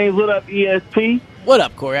up, James? What up, ESP? What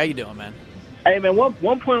up, Corey? How you doing, man? Hey, man,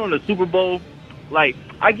 one point on the Super Bowl. Like,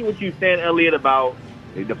 I get what you're saying, Elliot, about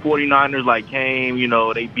the 49ers, came,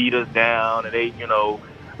 they beat us down, and they,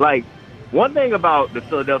 like, one thing about the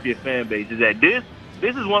Philadelphia fan base is that this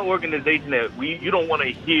is one organization that you don't want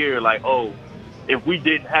to hear, like, oh, if we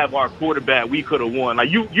didn't have our quarterback, we could have won. Like,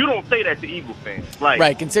 you don't say that to Eagles fans. Like,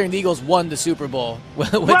 right, considering the Eagles won the Super Bowl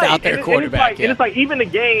without their quarterback. And it's like even the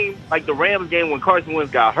game, like the Rams game when Carson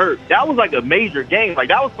Wentz got hurt, that was like a major game. Like,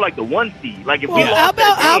 that was for like the 1 seed. Like, if we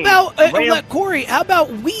lost Corey, how about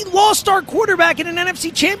we lost our quarterback in an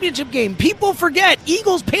NFC Championship game? People forget.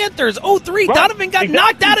 Eagles, Panthers, 0-3. Right. Donovan got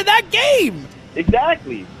knocked out of that game.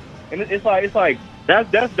 Exactly. And it's like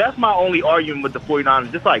that's my only argument with the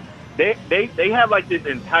 49ers. It's like, They have like this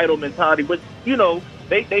entitled mentality, but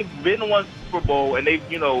they've been to one Super Bowl and they've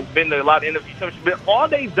been to a lot of NFC championships. But all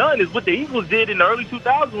they've done is what the Eagles did in the early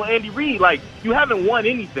 2000s with Andy Reid. Like, you haven't won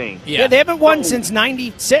anything. Yeah, they haven't won since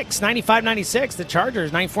 95, 96. The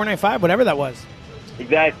Chargers, 94, 95, whatever that was.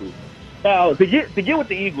 Exactly. Now to get with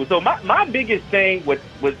the Eagles. So my biggest thing with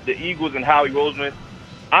the Eagles and Howie Roseman,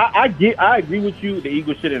 I agree with you. The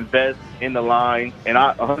Eagles should invest in the line, and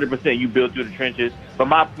 100% you build through the trenches. But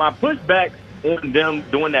my pushback on them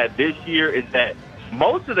doing that this year is that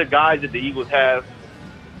most of the guys that the Eagles have,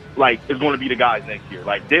 like, is going to be the guys next year.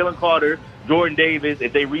 Like Jalen Carter, Jordan Davis,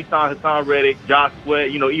 if they re-sign Hassan Reddick, Josh Sweat,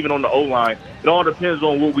 even on the O-line, it all depends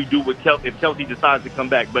on what we do with if Kelsey decides to come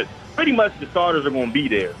back. But pretty much the starters are going to be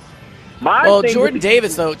there. Jordan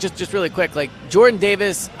Davis, though, just really quick, like Jordan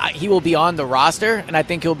Davis, he will be on the roster, and I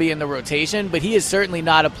think he'll be in the rotation, but he is certainly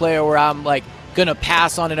not a player where I'm, like, going to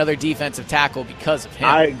pass on another defensive tackle because of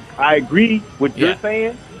him. I agree with you're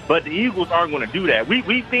saying, but the Eagles aren't going to do that. We've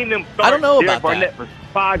seen them start Derek Barnett for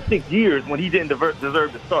 5-6 years when he didn't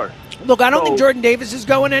deserve to start. Look, I don't think Jordan Davis is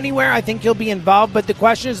going anywhere. I think he'll be involved, but the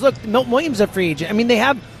question is, look, Milton Williams is a free agent. I mean, they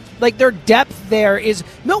have Like, their depth there is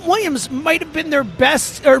 – Milton Williams might have been their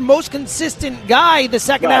best or most consistent guy the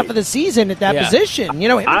second half of the season at that position. You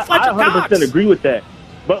know, him and Fletcher Cox. I 100% agree with that.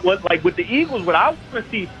 But with the Eagles, what I want to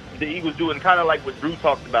see the Eagles doing, kind of like what Drew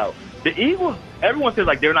talked about, the Eagles, everyone says,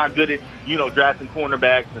 like, they're not good at, drafting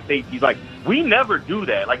cornerbacks and safeties. Like, we never do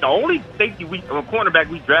that. Like, the only cornerback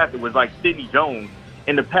we drafted was, like, Sidney Jones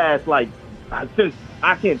in the past, like, since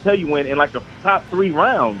I can't tell you when, in, like, the top 3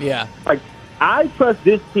 rounds. Yeah. Like, I trust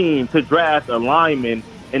this team to draft a lineman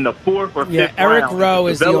in the 4th or 5th round. Eric Rowe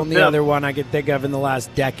is the only other one I could think of in the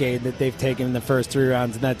last decade that they've taken in the first 3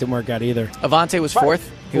 rounds, and that didn't work out either. Avonte was 4th?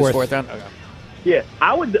 He was 4th round? Okay. Yeah,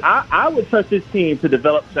 I would trust this team to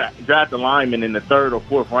draft a lineman in the 3rd or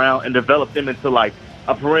 4th round and develop them into, like,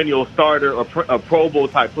 a perennial starter or a Pro Bowl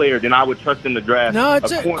type player. Then I would trust them to draft. No,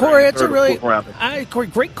 Corey, it's a really Corey,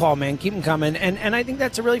 great call, man. Keep them coming, and I think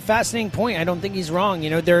that's a really fascinating point. I don't think he's wrong.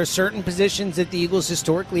 There are certain positions that the Eagles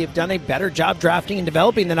historically have done a better job drafting and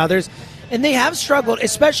developing than others, and they have struggled,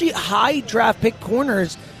 especially high draft pick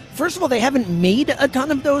corners. First of all, they haven't made a ton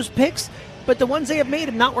of those picks. But the ones they have made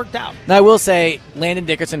have not worked out. Now, I will say, Landon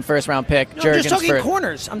Dickerson, 1st round pick. No, I'm just talking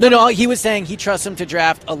corners. No, he was saying he trusts him to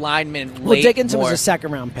draft a lineman late. Well, Dickinson was a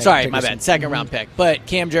 2nd round pick. Sorry, my bad. 2nd round pick. But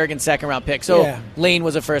Cam Jurgens, 2nd round pick. So Lane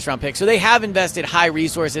was a 1st round pick. So they have invested high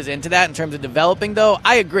resources into that in terms of developing, though.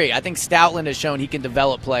 I agree. I think Stoutland has shown he can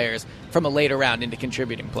develop players from a later round into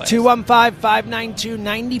contributing players.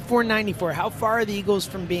 215-592-9494. How far are the Eagles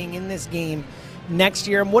from being in this game next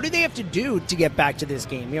year, and what do they have to do to get back to this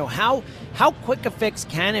game? How quick a fix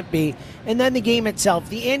can it be? And then the game itself,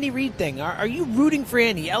 the Andy Reid thing. Are you rooting for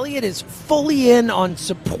Andy? Elliott is fully in on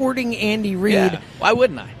supporting Andy Reid. Yeah. Why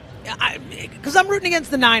wouldn't I? Because I'm rooting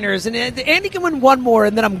against the Niners, and Andy can win one more,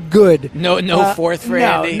 and then I'm good. No 4th for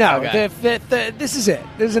Andy? No. Okay. This is it.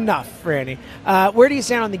 This is enough for Andy. Where do you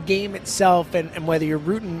stand on the game itself, and whether you're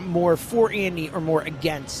rooting more for Andy or more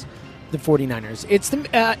against the 49ers? It's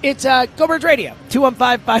Go Birds Radio,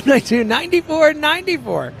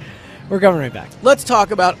 215-592-9494. We're coming right back. Let's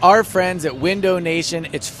talk about our friends at Window Nation.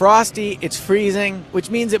 It's frosty, it's freezing, which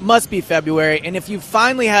means it must be February. And if you've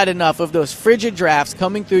finally had enough of those frigid drafts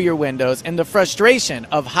coming through your windows and the frustration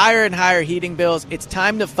of higher and higher heating bills, it's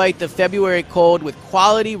time to fight the February cold with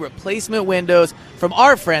quality replacement windows from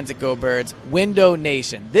our friends at Go Birds, Window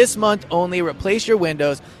Nation. This month only, replace your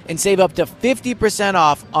windows and save up to 50%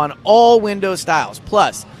 off on all window styles.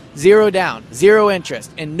 Plus, 0 down, 0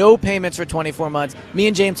 interest, and no payments for 24 months. Me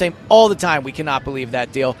and James say all the time we cannot believe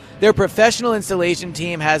that deal. Their professional installation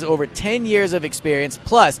team has over 10 years of experience.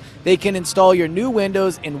 Plus, they can install your new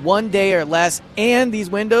windows in 1 day or less. And these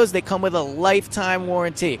windows, they come with a lifetime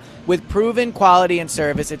warranty. With proven quality and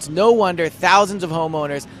service, it's no wonder thousands of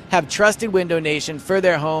homeowners have trusted Window Nation for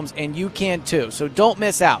their homes, and you can too. So don't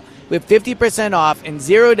miss out. With 50% off and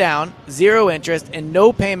 0 down, 0 interest, and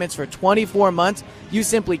no payments for 24 months, you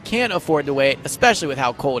simply can't afford to wait, especially with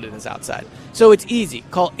how cold it is outside. So it's easy.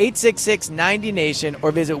 Call 866-90-NATION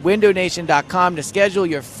or visit windownation.com to schedule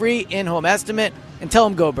your free in-home estimate and tell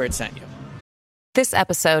them Go Bird sent you. This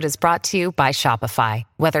episode is brought to you by Shopify.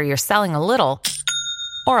 Whether you're selling a little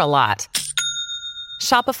or a lot,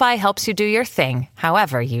 Shopify helps you do your thing,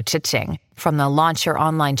 however you cha-ching. From the launch your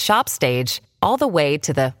online shop stage, all the way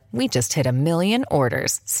to the we just hit 1 million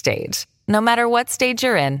orders stage. No matter what stage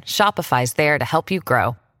you're in, Shopify's there to help you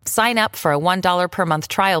grow. Sign up for a $1 per month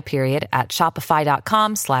trial period at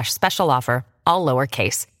shopify.com/special offer, all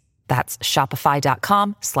lowercase. That's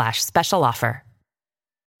shopify.com/special offer.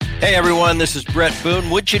 Hey everyone, this is Brett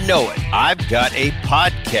Boone. Would you know it? I've got a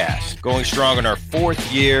podcast going strong in our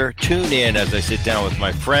 4th year. Tune in as I sit down with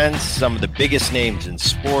my friends, some of the biggest names in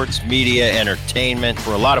sports, media, entertainment,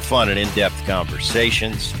 for a lot of fun and in-depth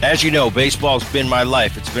conversations. As you know, baseball's been my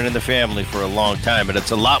life. It's been in the family for a long time, but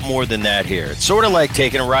it's a lot more than that here. It's sort of like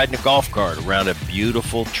taking a ride in a golf cart around a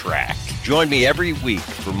beautiful track. Join me every week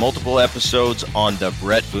for multiple episodes on the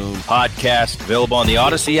Brett Boone Podcast, available on the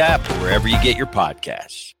Odyssey app or wherever you get your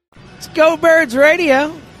podcasts. It's Go Birds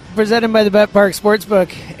Radio, presented by the Bet Park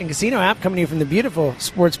Sportsbook and Casino app, coming to you from the beautiful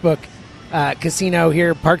Sportsbook Casino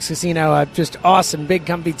here, Parks Casino. Just awesome, big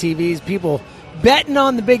comfy TVs, people betting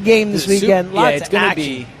on the big game this weekend. Lots it's going to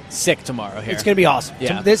be sick tomorrow here. It's going to be awesome.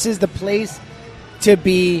 Yeah. This is the place to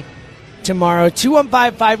be tomorrow.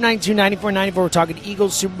 215-592-9494. We're talking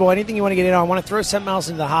Eagles, Super Bowl, anything you want to get in on. I want to throw something else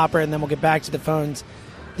into the hopper, and then we'll get back to the phones.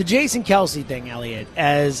 The Jason Kelce thing, Elliot,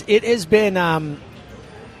 as it has been...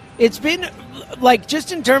 It's been, like,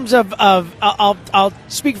 just in terms of I'll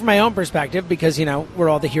speak from my own perspective because, we're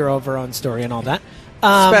all the hero of our own story and all that.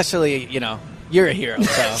 Especially, you're a hero,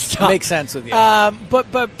 so it makes sense with you.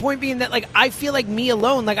 But point being that, like, I feel like me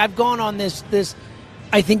alone, like, I've gone on this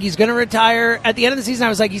I think he's going to retire. At the end of the season, I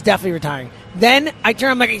was like, he's definitely retiring. Then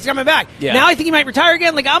I'm like, he's coming back. Yeah. Now I think he might retire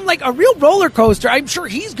again. Like, I'm like a real roller coaster. I'm sure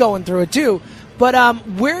he's going through it too. But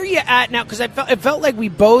where are you at now? Because it felt like we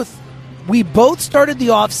both started the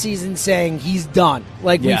offseason saying he's done.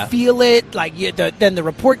 Like, we feel it. Like, then the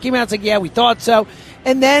report came out. It's like, yeah, we thought so.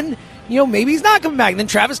 And then, maybe he's not coming back. And then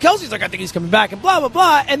Travis Kelce's like, I think he's coming back, and blah, blah,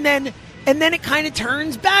 blah. And then it kind of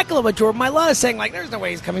turns back a little bit. Jordan Mailata is saying, like, there's no way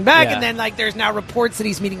he's coming back. Yeah. And then, like, there's now reports that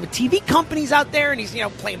he's meeting with TV companies out there, and he's,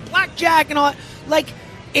 playing blackjack and all that. Like,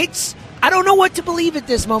 I don't know what to believe at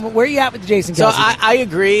this moment. Where are you at with Jason Kelce? So I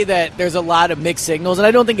agree that there's a lot of mixed signals, and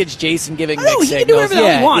I don't think it's Jason giving mixed signals. He can do whatever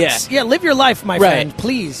he wants. Yeah, live your life, my friend.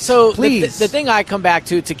 Please. So please. The thing I come back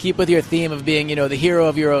to keep with your theme of being, the hero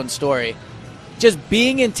of your own story, just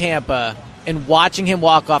being in Tampa and watching him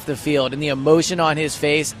walk off the field and the emotion on his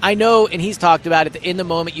face. I know, and he's talked about it, in the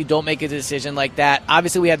moment you don't make a decision like that.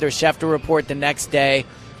 Obviously, we had their Schefter report the next day.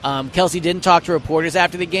 Kelce didn't talk to reporters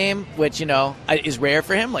after the game, which, is rare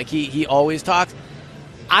for him. Like, he always talks.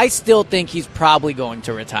 I still think he's probably going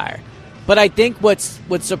to retire. But I think what's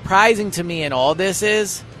surprising to me in all this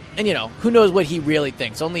is, and, who knows what he really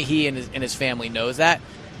thinks. Only he and his family knows that.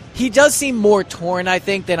 He does seem more torn, I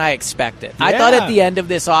think, than I expected. Yeah. I thought at the end of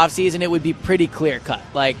this offseason it would be pretty clear-cut.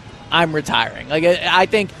 Like, I'm retiring. Like, I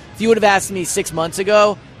think if you would have asked me 6 months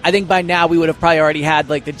ago, I think by now we would have probably already had,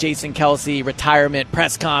 like, the Jason Kelce retirement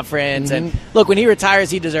press conference. Mm-hmm. And, look, when he retires,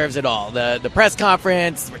 he deserves it all. The press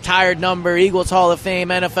conference, retired number, Eagles Hall of Fame,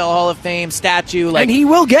 NFL Hall of Fame, statue. Like, and he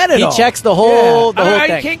will get it all. He checks the whole thing.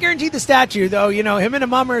 I can't guarantee the statue, though. Him in a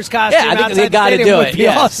Mummer's costume I think they got to do it.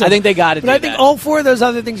 Yeah, awesome. I think they got to do it. But I think all four of those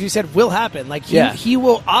other things you said will happen. Like, he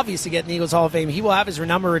will obviously get in the Eagles Hall of Fame. He will have his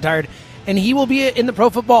number retired. And he will be in the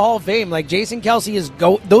Pro Football Hall of Fame. Like, Jason Kelce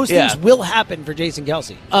those things will happen for Jason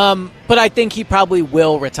Kelce. But I think he probably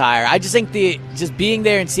will retire. I just think just being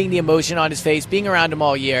there and seeing the emotion on his face, being around him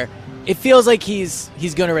all year, it feels like he's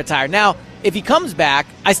going to retire. Now, if he comes back,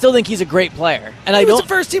 I still think he's a great player. And he was a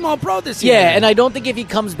first-team All-Pro this year. Yeah, and I don't think if he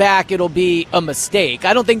comes back, it'll be a mistake.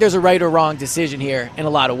 I don't think there's a right or wrong decision here in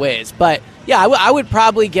a lot of ways. But, yeah, I would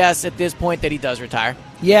probably guess at this point that he does retire.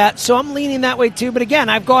 Yeah, so I'm leaning that way too. But again,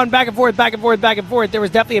 I've gone back and forth. There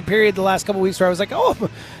was definitely a period the last couple of weeks where I was like,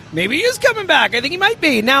 oh, maybe he is coming back. I think he might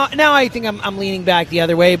be. Now I think I'm leaning back the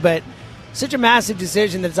other way. But such a massive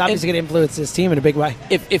decision that it's obviously going to influence this team in a big way.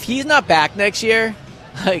 If he's not back next year,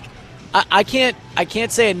 like, I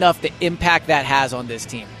can't say enough the impact that has on this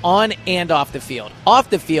team, on and off the field. Off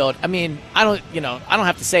the field, I mean, I don't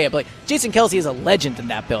have to say it, but like, Jason Kelce is a legend in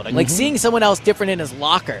that building. Like, seeing someone else different in his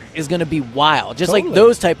locker is going to be wild. Just like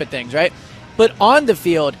those type of things, right? But on the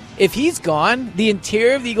field, if he's gone, the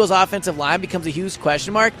interior of the Eagles' offensive line becomes a huge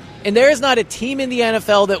question mark, and there is not a team in the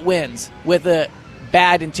NFL that wins with a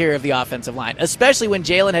bad interior of the offensive line, especially when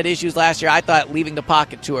Jalen had issues last year. I thought leaving the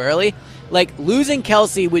pocket too early. Like, losing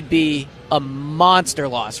Kelce would be a monster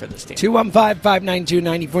loss for this team.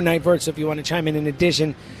 215-592-9494. So if you want to chime in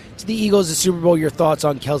addition to the Eagles, the Super Bowl, your thoughts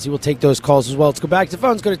on Kelce, we'll take those calls as well. Let's go back to the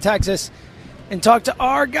phones, go to Texas, and talk to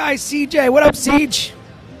our guy, CJ. What up, CJ?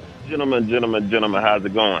 Gentlemen, how's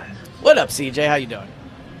it going? What up, CJ? How you doing?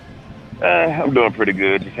 I'm doing pretty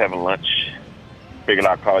good. Just having lunch. Figured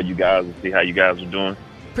I'd call you guys and see how you guys are doing.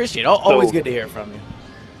 Appreciate it. Always good to hear from you.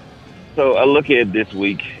 So I look at this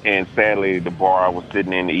week, and sadly, the bar I was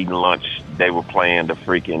sitting in eating lunch, they were playing the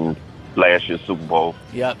freaking last year's Super Bowl.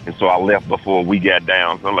 Yep. And so I left before we got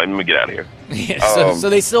down. So I'm like, let me get out of here. Yeah, so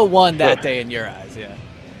they still won that day in your eyes, yeah.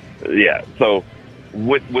 Yeah. So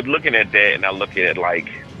with looking at that, and I look at like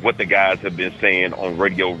what the guys have been saying on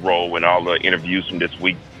Radio Row and all the interviews from this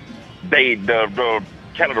week, the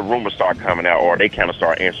kind of the rumors start coming out, or they kind of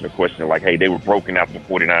start answering the question like, hey, they were broken out the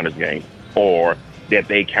 49ers game, or that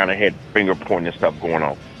they kind of had finger-pointing stuff going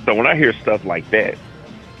on. So when I hear stuff like that,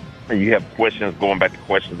 and you have questions, going back to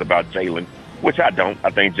questions about Jalen, which I don't. I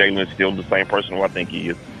think Jalen is still the same person who I think he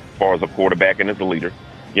is as far as a quarterback and as a leader.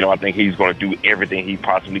 I think he's going to do everything he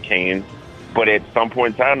possibly can. But at some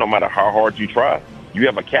point in time, no matter how hard you try, you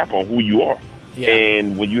have a cap on who you are. Yeah.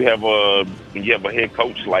 And when you have a head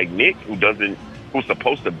coach like Nick, who's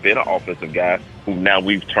supposed to be an offensive guy, who now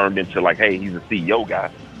we've turned into like, hey, he's a CEO guy.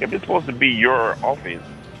 If it's supposed to be your offense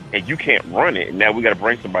and you can't run it, now we got to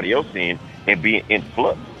bring somebody else in and be in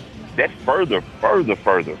flux, that further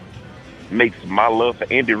makes my love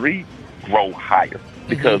for Andy Reid grow higher.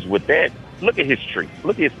 Because with that, look at his tree.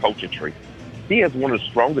 Look at his coaching tree. He has one of the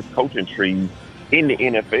strongest coaching trees in the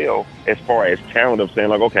NFL as far as talent of saying,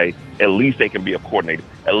 like, okay, at least they can be a coordinator.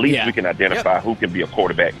 At least we can identify who can be a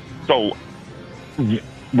quarterback. So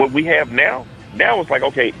what we have now Now it's like,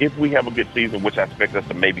 okay, if we have a good season, which I expect us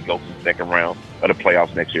to maybe go to the second round of the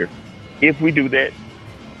playoffs next year, if we do that,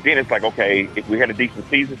 then it's like, okay, if we had a decent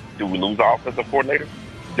season, do we lose our offensive coordinator?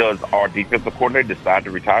 Does our defensive coordinator decide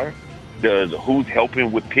to retire? Who's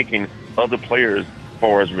helping with picking other players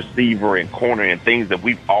for as receiver and corner and things that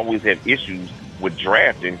we've always had issues with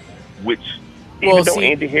drafting, which even though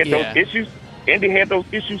Andy had those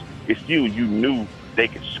issues, it's still you knew they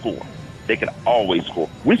could score. They could always score.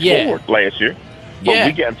 We scored last year, but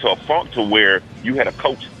we got into a funk to where you had a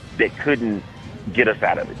coach that couldn't get us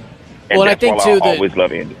out of it. And that's why I always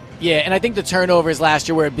love Andy. Yeah, and I think the turnovers last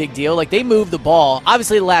year were a big deal. Like, they moved the ball.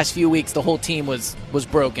 Obviously, the last few weeks, the whole team was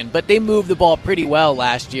broken, but they moved the ball pretty well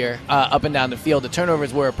last year up and down the field. The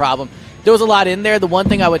turnovers were a problem. There was a lot in there. The one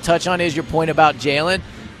thing I would touch on is your point about Jalen.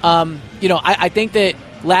 I think that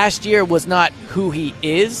last year was not who he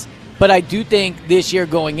is, but I do think this year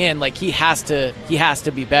going in, like, he has to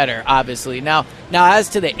be better, obviously. Now as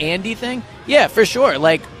to the Andy thing, yeah, for sure.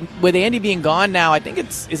 Like, with Andy being gone now, I think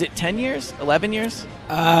is it 10 years, 11 years?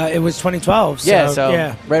 It was 2012.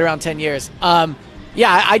 So right around 10 years.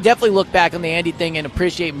 I definitely look back on the Andy thing and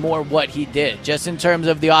appreciate more what he did, just in terms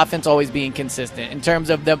of the offense always being consistent, in terms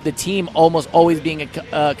of the team almost always being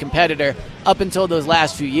a competitor up until those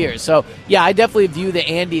last few years. So, yeah, I definitely view the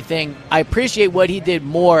Andy thing. I appreciate what he did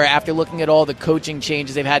more after looking at all the coaching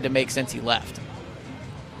changes they've had to make since he left.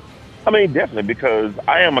 I mean, definitely, because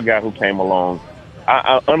I am a guy who came along.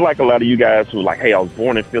 I unlike a lot of you guys who are like, hey, I was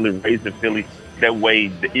born in Philly, raised in Philly. That way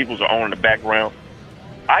the Eagles are on in the background.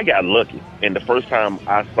 I got lucky, and the first time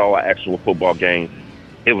I saw an actual football game,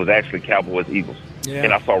 it was actually Cowboys-Eagles. Yeah.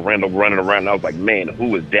 And I saw Randall running around, and I was like, man,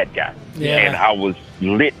 who is that guy? Yeah. And I was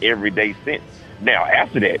lit every day since. Now,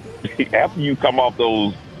 after that, after you come off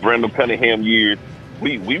those Randall Cunningham years,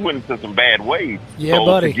 we went into some bad ways. Yeah, so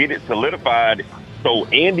buddy. To get it solidified, so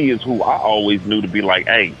Andy is who I always knew to be like,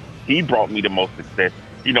 hey, he brought me the most success.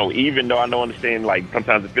 You know, even though I understand, like,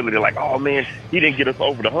 sometimes in Philly, they're like, oh, man, he didn't get us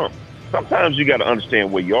over the hump. Sometimes you got to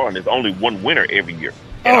understand where you are, and there's only one winner every year.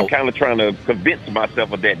 And I'm kind of trying to convince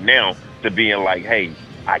myself of that now, to being like, hey,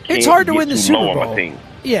 I can't it's hard to win the too Super low Bowl. on my team.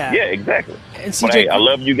 Yeah, exactly. And CJ, but hey, I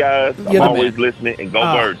love you guys. I'm always listening, and go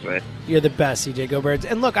Birds, man. You're the best, CJ. Go Birds.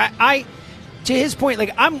 And look, I to his point,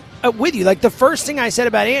 like, I'm with you. Like, the first thing I said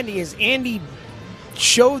about Andy is Andy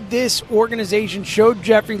showed this organization, showed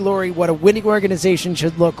Jeffrey Lurie what a winning organization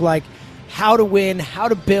should look like, how to win, how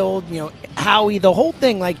to build, Howie, the whole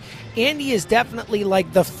thing. Like, Andy is definitely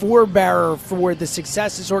like the forebearer for the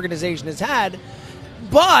success this organization has had.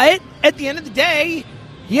 But at the end of the day,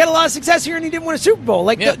 he had a lot of success here and he didn't win a Super Bowl.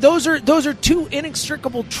 Like, those are two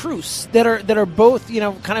inextricable truths that are both,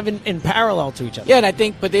 kind of in parallel to each other. Yeah, and I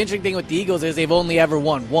think, but the interesting thing with the Eagles is they've only ever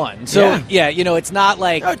won one. So, it's not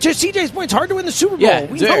like... to CJ's point, it's hard to win the Super Bowl. Yeah,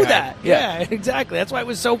 we know that. Yeah, exactly. That's why it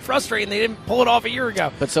was so frustrating they didn't pull it off a year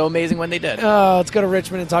ago. But so amazing when they did. Let's go to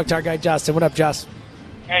Richmond and talk to our guy, Justin. What up, Just?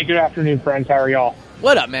 Hey, good afternoon, friends. How are y'all?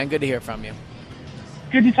 What up, man? Good to hear from you.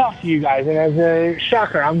 Good to talk to you guys. And as a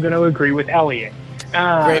shocker, I'm going to agree with Elliot.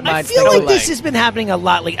 I feel like this has been happening a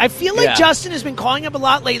lot lately. I feel like Justin has been calling up a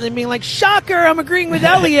lot lately and being like, shocker, I'm agreeing with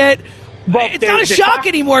Elliot. But it's not a shock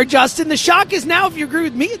anymore, Justin. The shock is now if you agree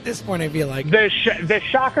with me at this point, I feel like. The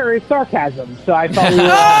shocker is sarcasm. So I thought we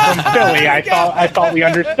were from Philly. I thought we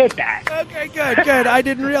understood that. Okay, good. I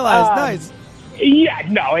didn't realize. Nice. Yeah,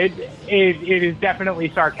 no, it is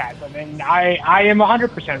definitely sarcasm, and I am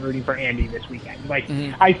 100% rooting for Andy this weekend. Like,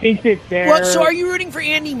 I think that they're... Well, so are you rooting for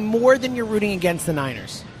Andy more than you're rooting against the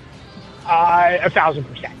Niners?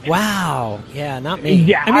 1,000%. Wow. Yeah, not me.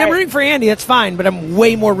 Yeah, I'm rooting for Andy, that's fine, but I'm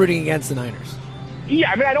way more rooting against the Niners. Yeah,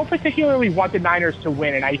 I mean, I don't particularly want the Niners to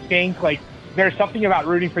win, and I think, like, there's something about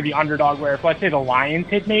rooting for the underdog where if, let's say, the Lions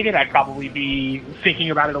had made it, I'd probably be thinking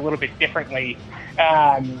about it a little bit differently.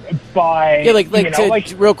 But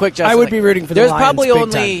real quick, Justin, I would be rooting for the There's Lions. Probably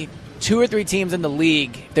only 2 or 3 teams in the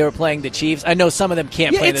league that were playing the Chiefs. I know some of them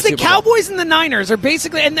can't play it's the Super Bowl. It's the Cowboys and the Niners are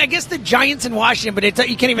basically, and I guess the Giants in Washington, but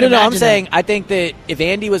you can't even imagine. No, I'm saying I think that if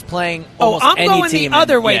Andy was playing almost I'm any going team, the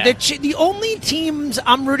other way. Yeah. The only teams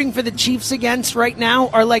I'm rooting for the Chiefs against right now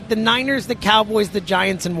are like the Niners, the Cowboys, the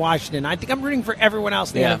Giants, and Washington. I think I'm rooting for everyone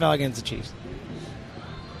else in the NFL against the Chiefs.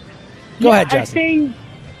 Go ahead, Justin.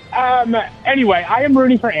 Anyway, I am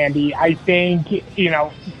rooting for Andy. I think,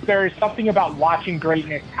 there's something about watching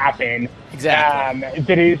greatness happen that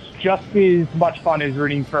is just as much fun as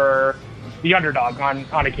rooting for the underdog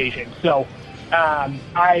on occasion. So,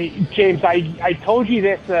 James, I told you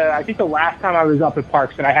this, I think the last time I was up at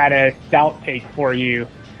Parks that I had a stout take for you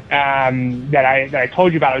that I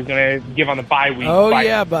told you about I was going to give on the bye week. Oh,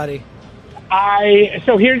 yeah, buddy.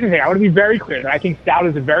 So here's the thing. I want to be very clear that I think Stout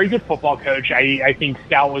is a very good football coach. I think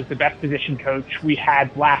Stout was the best position coach we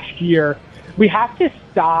had last year. We have to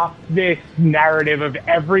stop this narrative of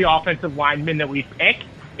every offensive lineman that we pick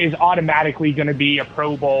is automatically going to be a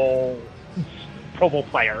Pro Bowl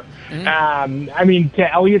player. I mean,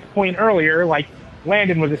 to Elliot's point earlier, like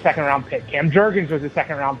Landon was a second-round pick. Cam Jurgens was a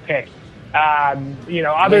second-round pick.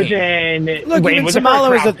 Other than Wayne was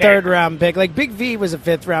Samala was a third-round pick. Like Big V was a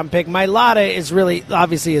fifth-round pick. Mailata is really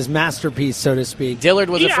obviously his masterpiece, so to speak. Dillard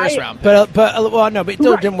was a first-round pick. But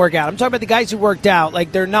Dillard didn't work out. I'm talking about the guys who worked out.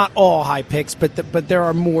 Like they're not all high picks, but there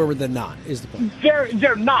are more than not. Is the point?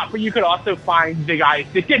 They're not, but you could also find the guys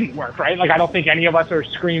that didn't work, right? Like I don't think any of us are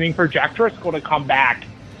screaming for Jack Driscoll to come back.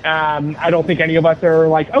 I don't think any of us are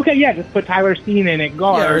like, okay, yeah, just put Tyler Steen in at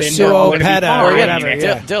guard. Or Suo Peta or whatever.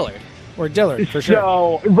 Dillard. Or Dillard, for sure.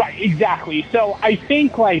 So, right, exactly. So I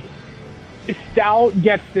think, like, Stout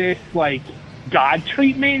gets this, like, God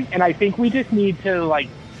treatment, and I think we just need to, like,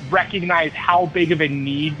 recognize how big of a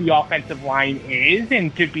need the offensive line is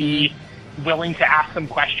and to be willing to ask some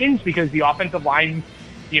questions because the offensive line,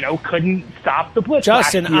 couldn't stop the blitz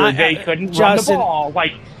Justin, last year. They couldn't run the ball.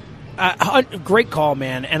 Like, great call,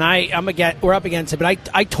 man. And we're up against it, but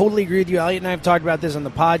I totally agree with you. Elliot and I have talked about this on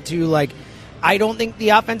the pod, too. Like, I don't think the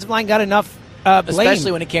offensive line got enough blame.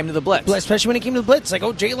 Especially when it came to the blitz. Like,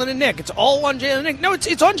 Jalen and Nick. It's all on Jalen and Nick. No,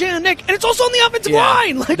 it's on Jalen and Nick, and it's also on the offensive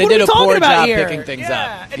line. Like, they what did are we talking about job here? Picking things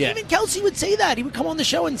up. And even Kelsey would say that. He would come on the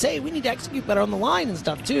show and say, we need to execute better on the line and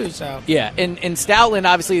stuff, too. So yeah, and Stoutland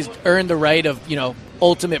obviously has earned the right of,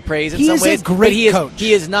 ultimate praise in he some is ways. A great coach.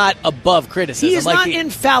 He is not above criticism. He is not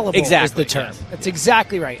infallible, exactly, is the term. That's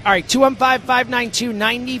exactly right. All right,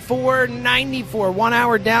 215-592-9494. 1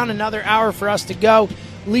 hour down, another hour for us to go.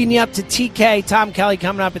 Leading you up to TK, Tom Kelly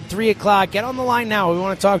coming up at 3 o'clock. Get on the line now. We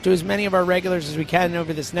want to talk to as many of our regulars as we can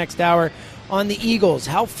over this next hour on the Eagles.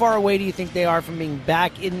 How far away do you think they are from being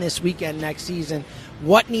back in this weekend next season?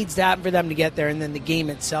 What needs to happen for them to get there? And then the game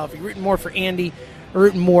itself. Are you rooting more for Andy or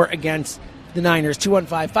rooting more against the Niners?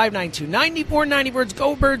 215-592-9494. It's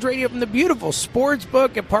Go Birds Radio from the beautiful sports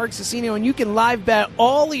book at Parx Casino. And you can live bet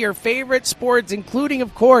all of your favorite sports, including,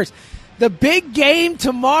 of course, the big game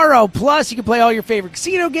tomorrow. Plus, you can play all your favorite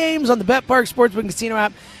casino games on the BetParx Sportsbook Casino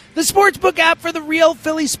app, the Sportsbook app for the real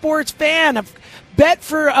Philly sports fan. Bet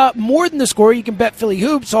for more than the score. You can bet Philly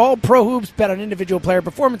hoops, all pro hoops, bet on individual player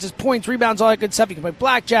performances, points, rebounds, all that good stuff. You can play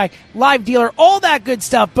blackjack, live dealer, all that good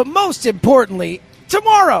stuff. But most importantly,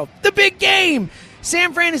 tomorrow, the big game.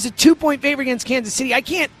 San Fran is a 2-point favorite against Kansas City. I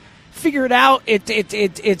can't figure it out.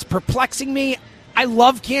 It's perplexing me. I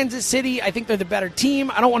love Kansas City. I think they're the better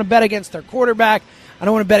team. I don't want to bet against their quarterback. I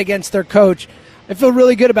don't want to bet against their coach. I feel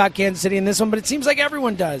really good about Kansas City in this one, but it seems like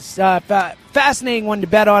everyone does. Fascinating one to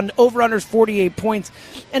bet on. Over-unders 48 points.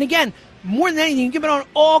 And again, more than anything, you can bet on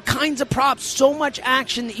all kinds of props. So much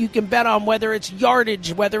action that you can bet on, whether it's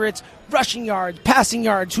yardage, whether it's rushing yards, passing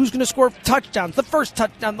yards, who's going to score touchdowns, the first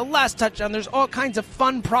touchdown, the last touchdown. There's all kinds of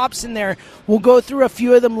fun props in there. We'll go through a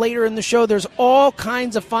few of them later in the show. There's all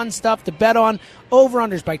kinds of fun stuff to bet on.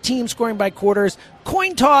 Over-unders by team, scoring by quarters,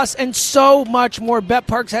 coin toss, and so much more.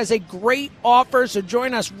 BetParx has a great offer, so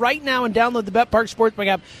join us right now and download the BetParx Sportsbook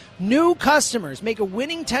app. New customers make a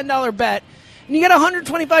winning $10 bet, and you get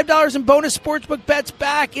 $125 in bonus sportsbook bets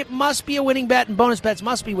back. It must be a winning bet, and bonus bets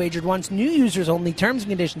must be wagered once. New users only. Terms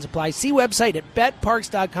and conditions apply. See website at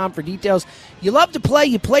betparx.com for details. You love to play.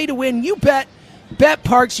 You play to win. You bet.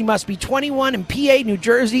 BetParx. You must be 21 in PA, New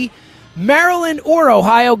Jersey, Maryland, or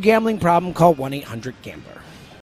Ohio. Gambling problem? Call 1-800-GAMBLER.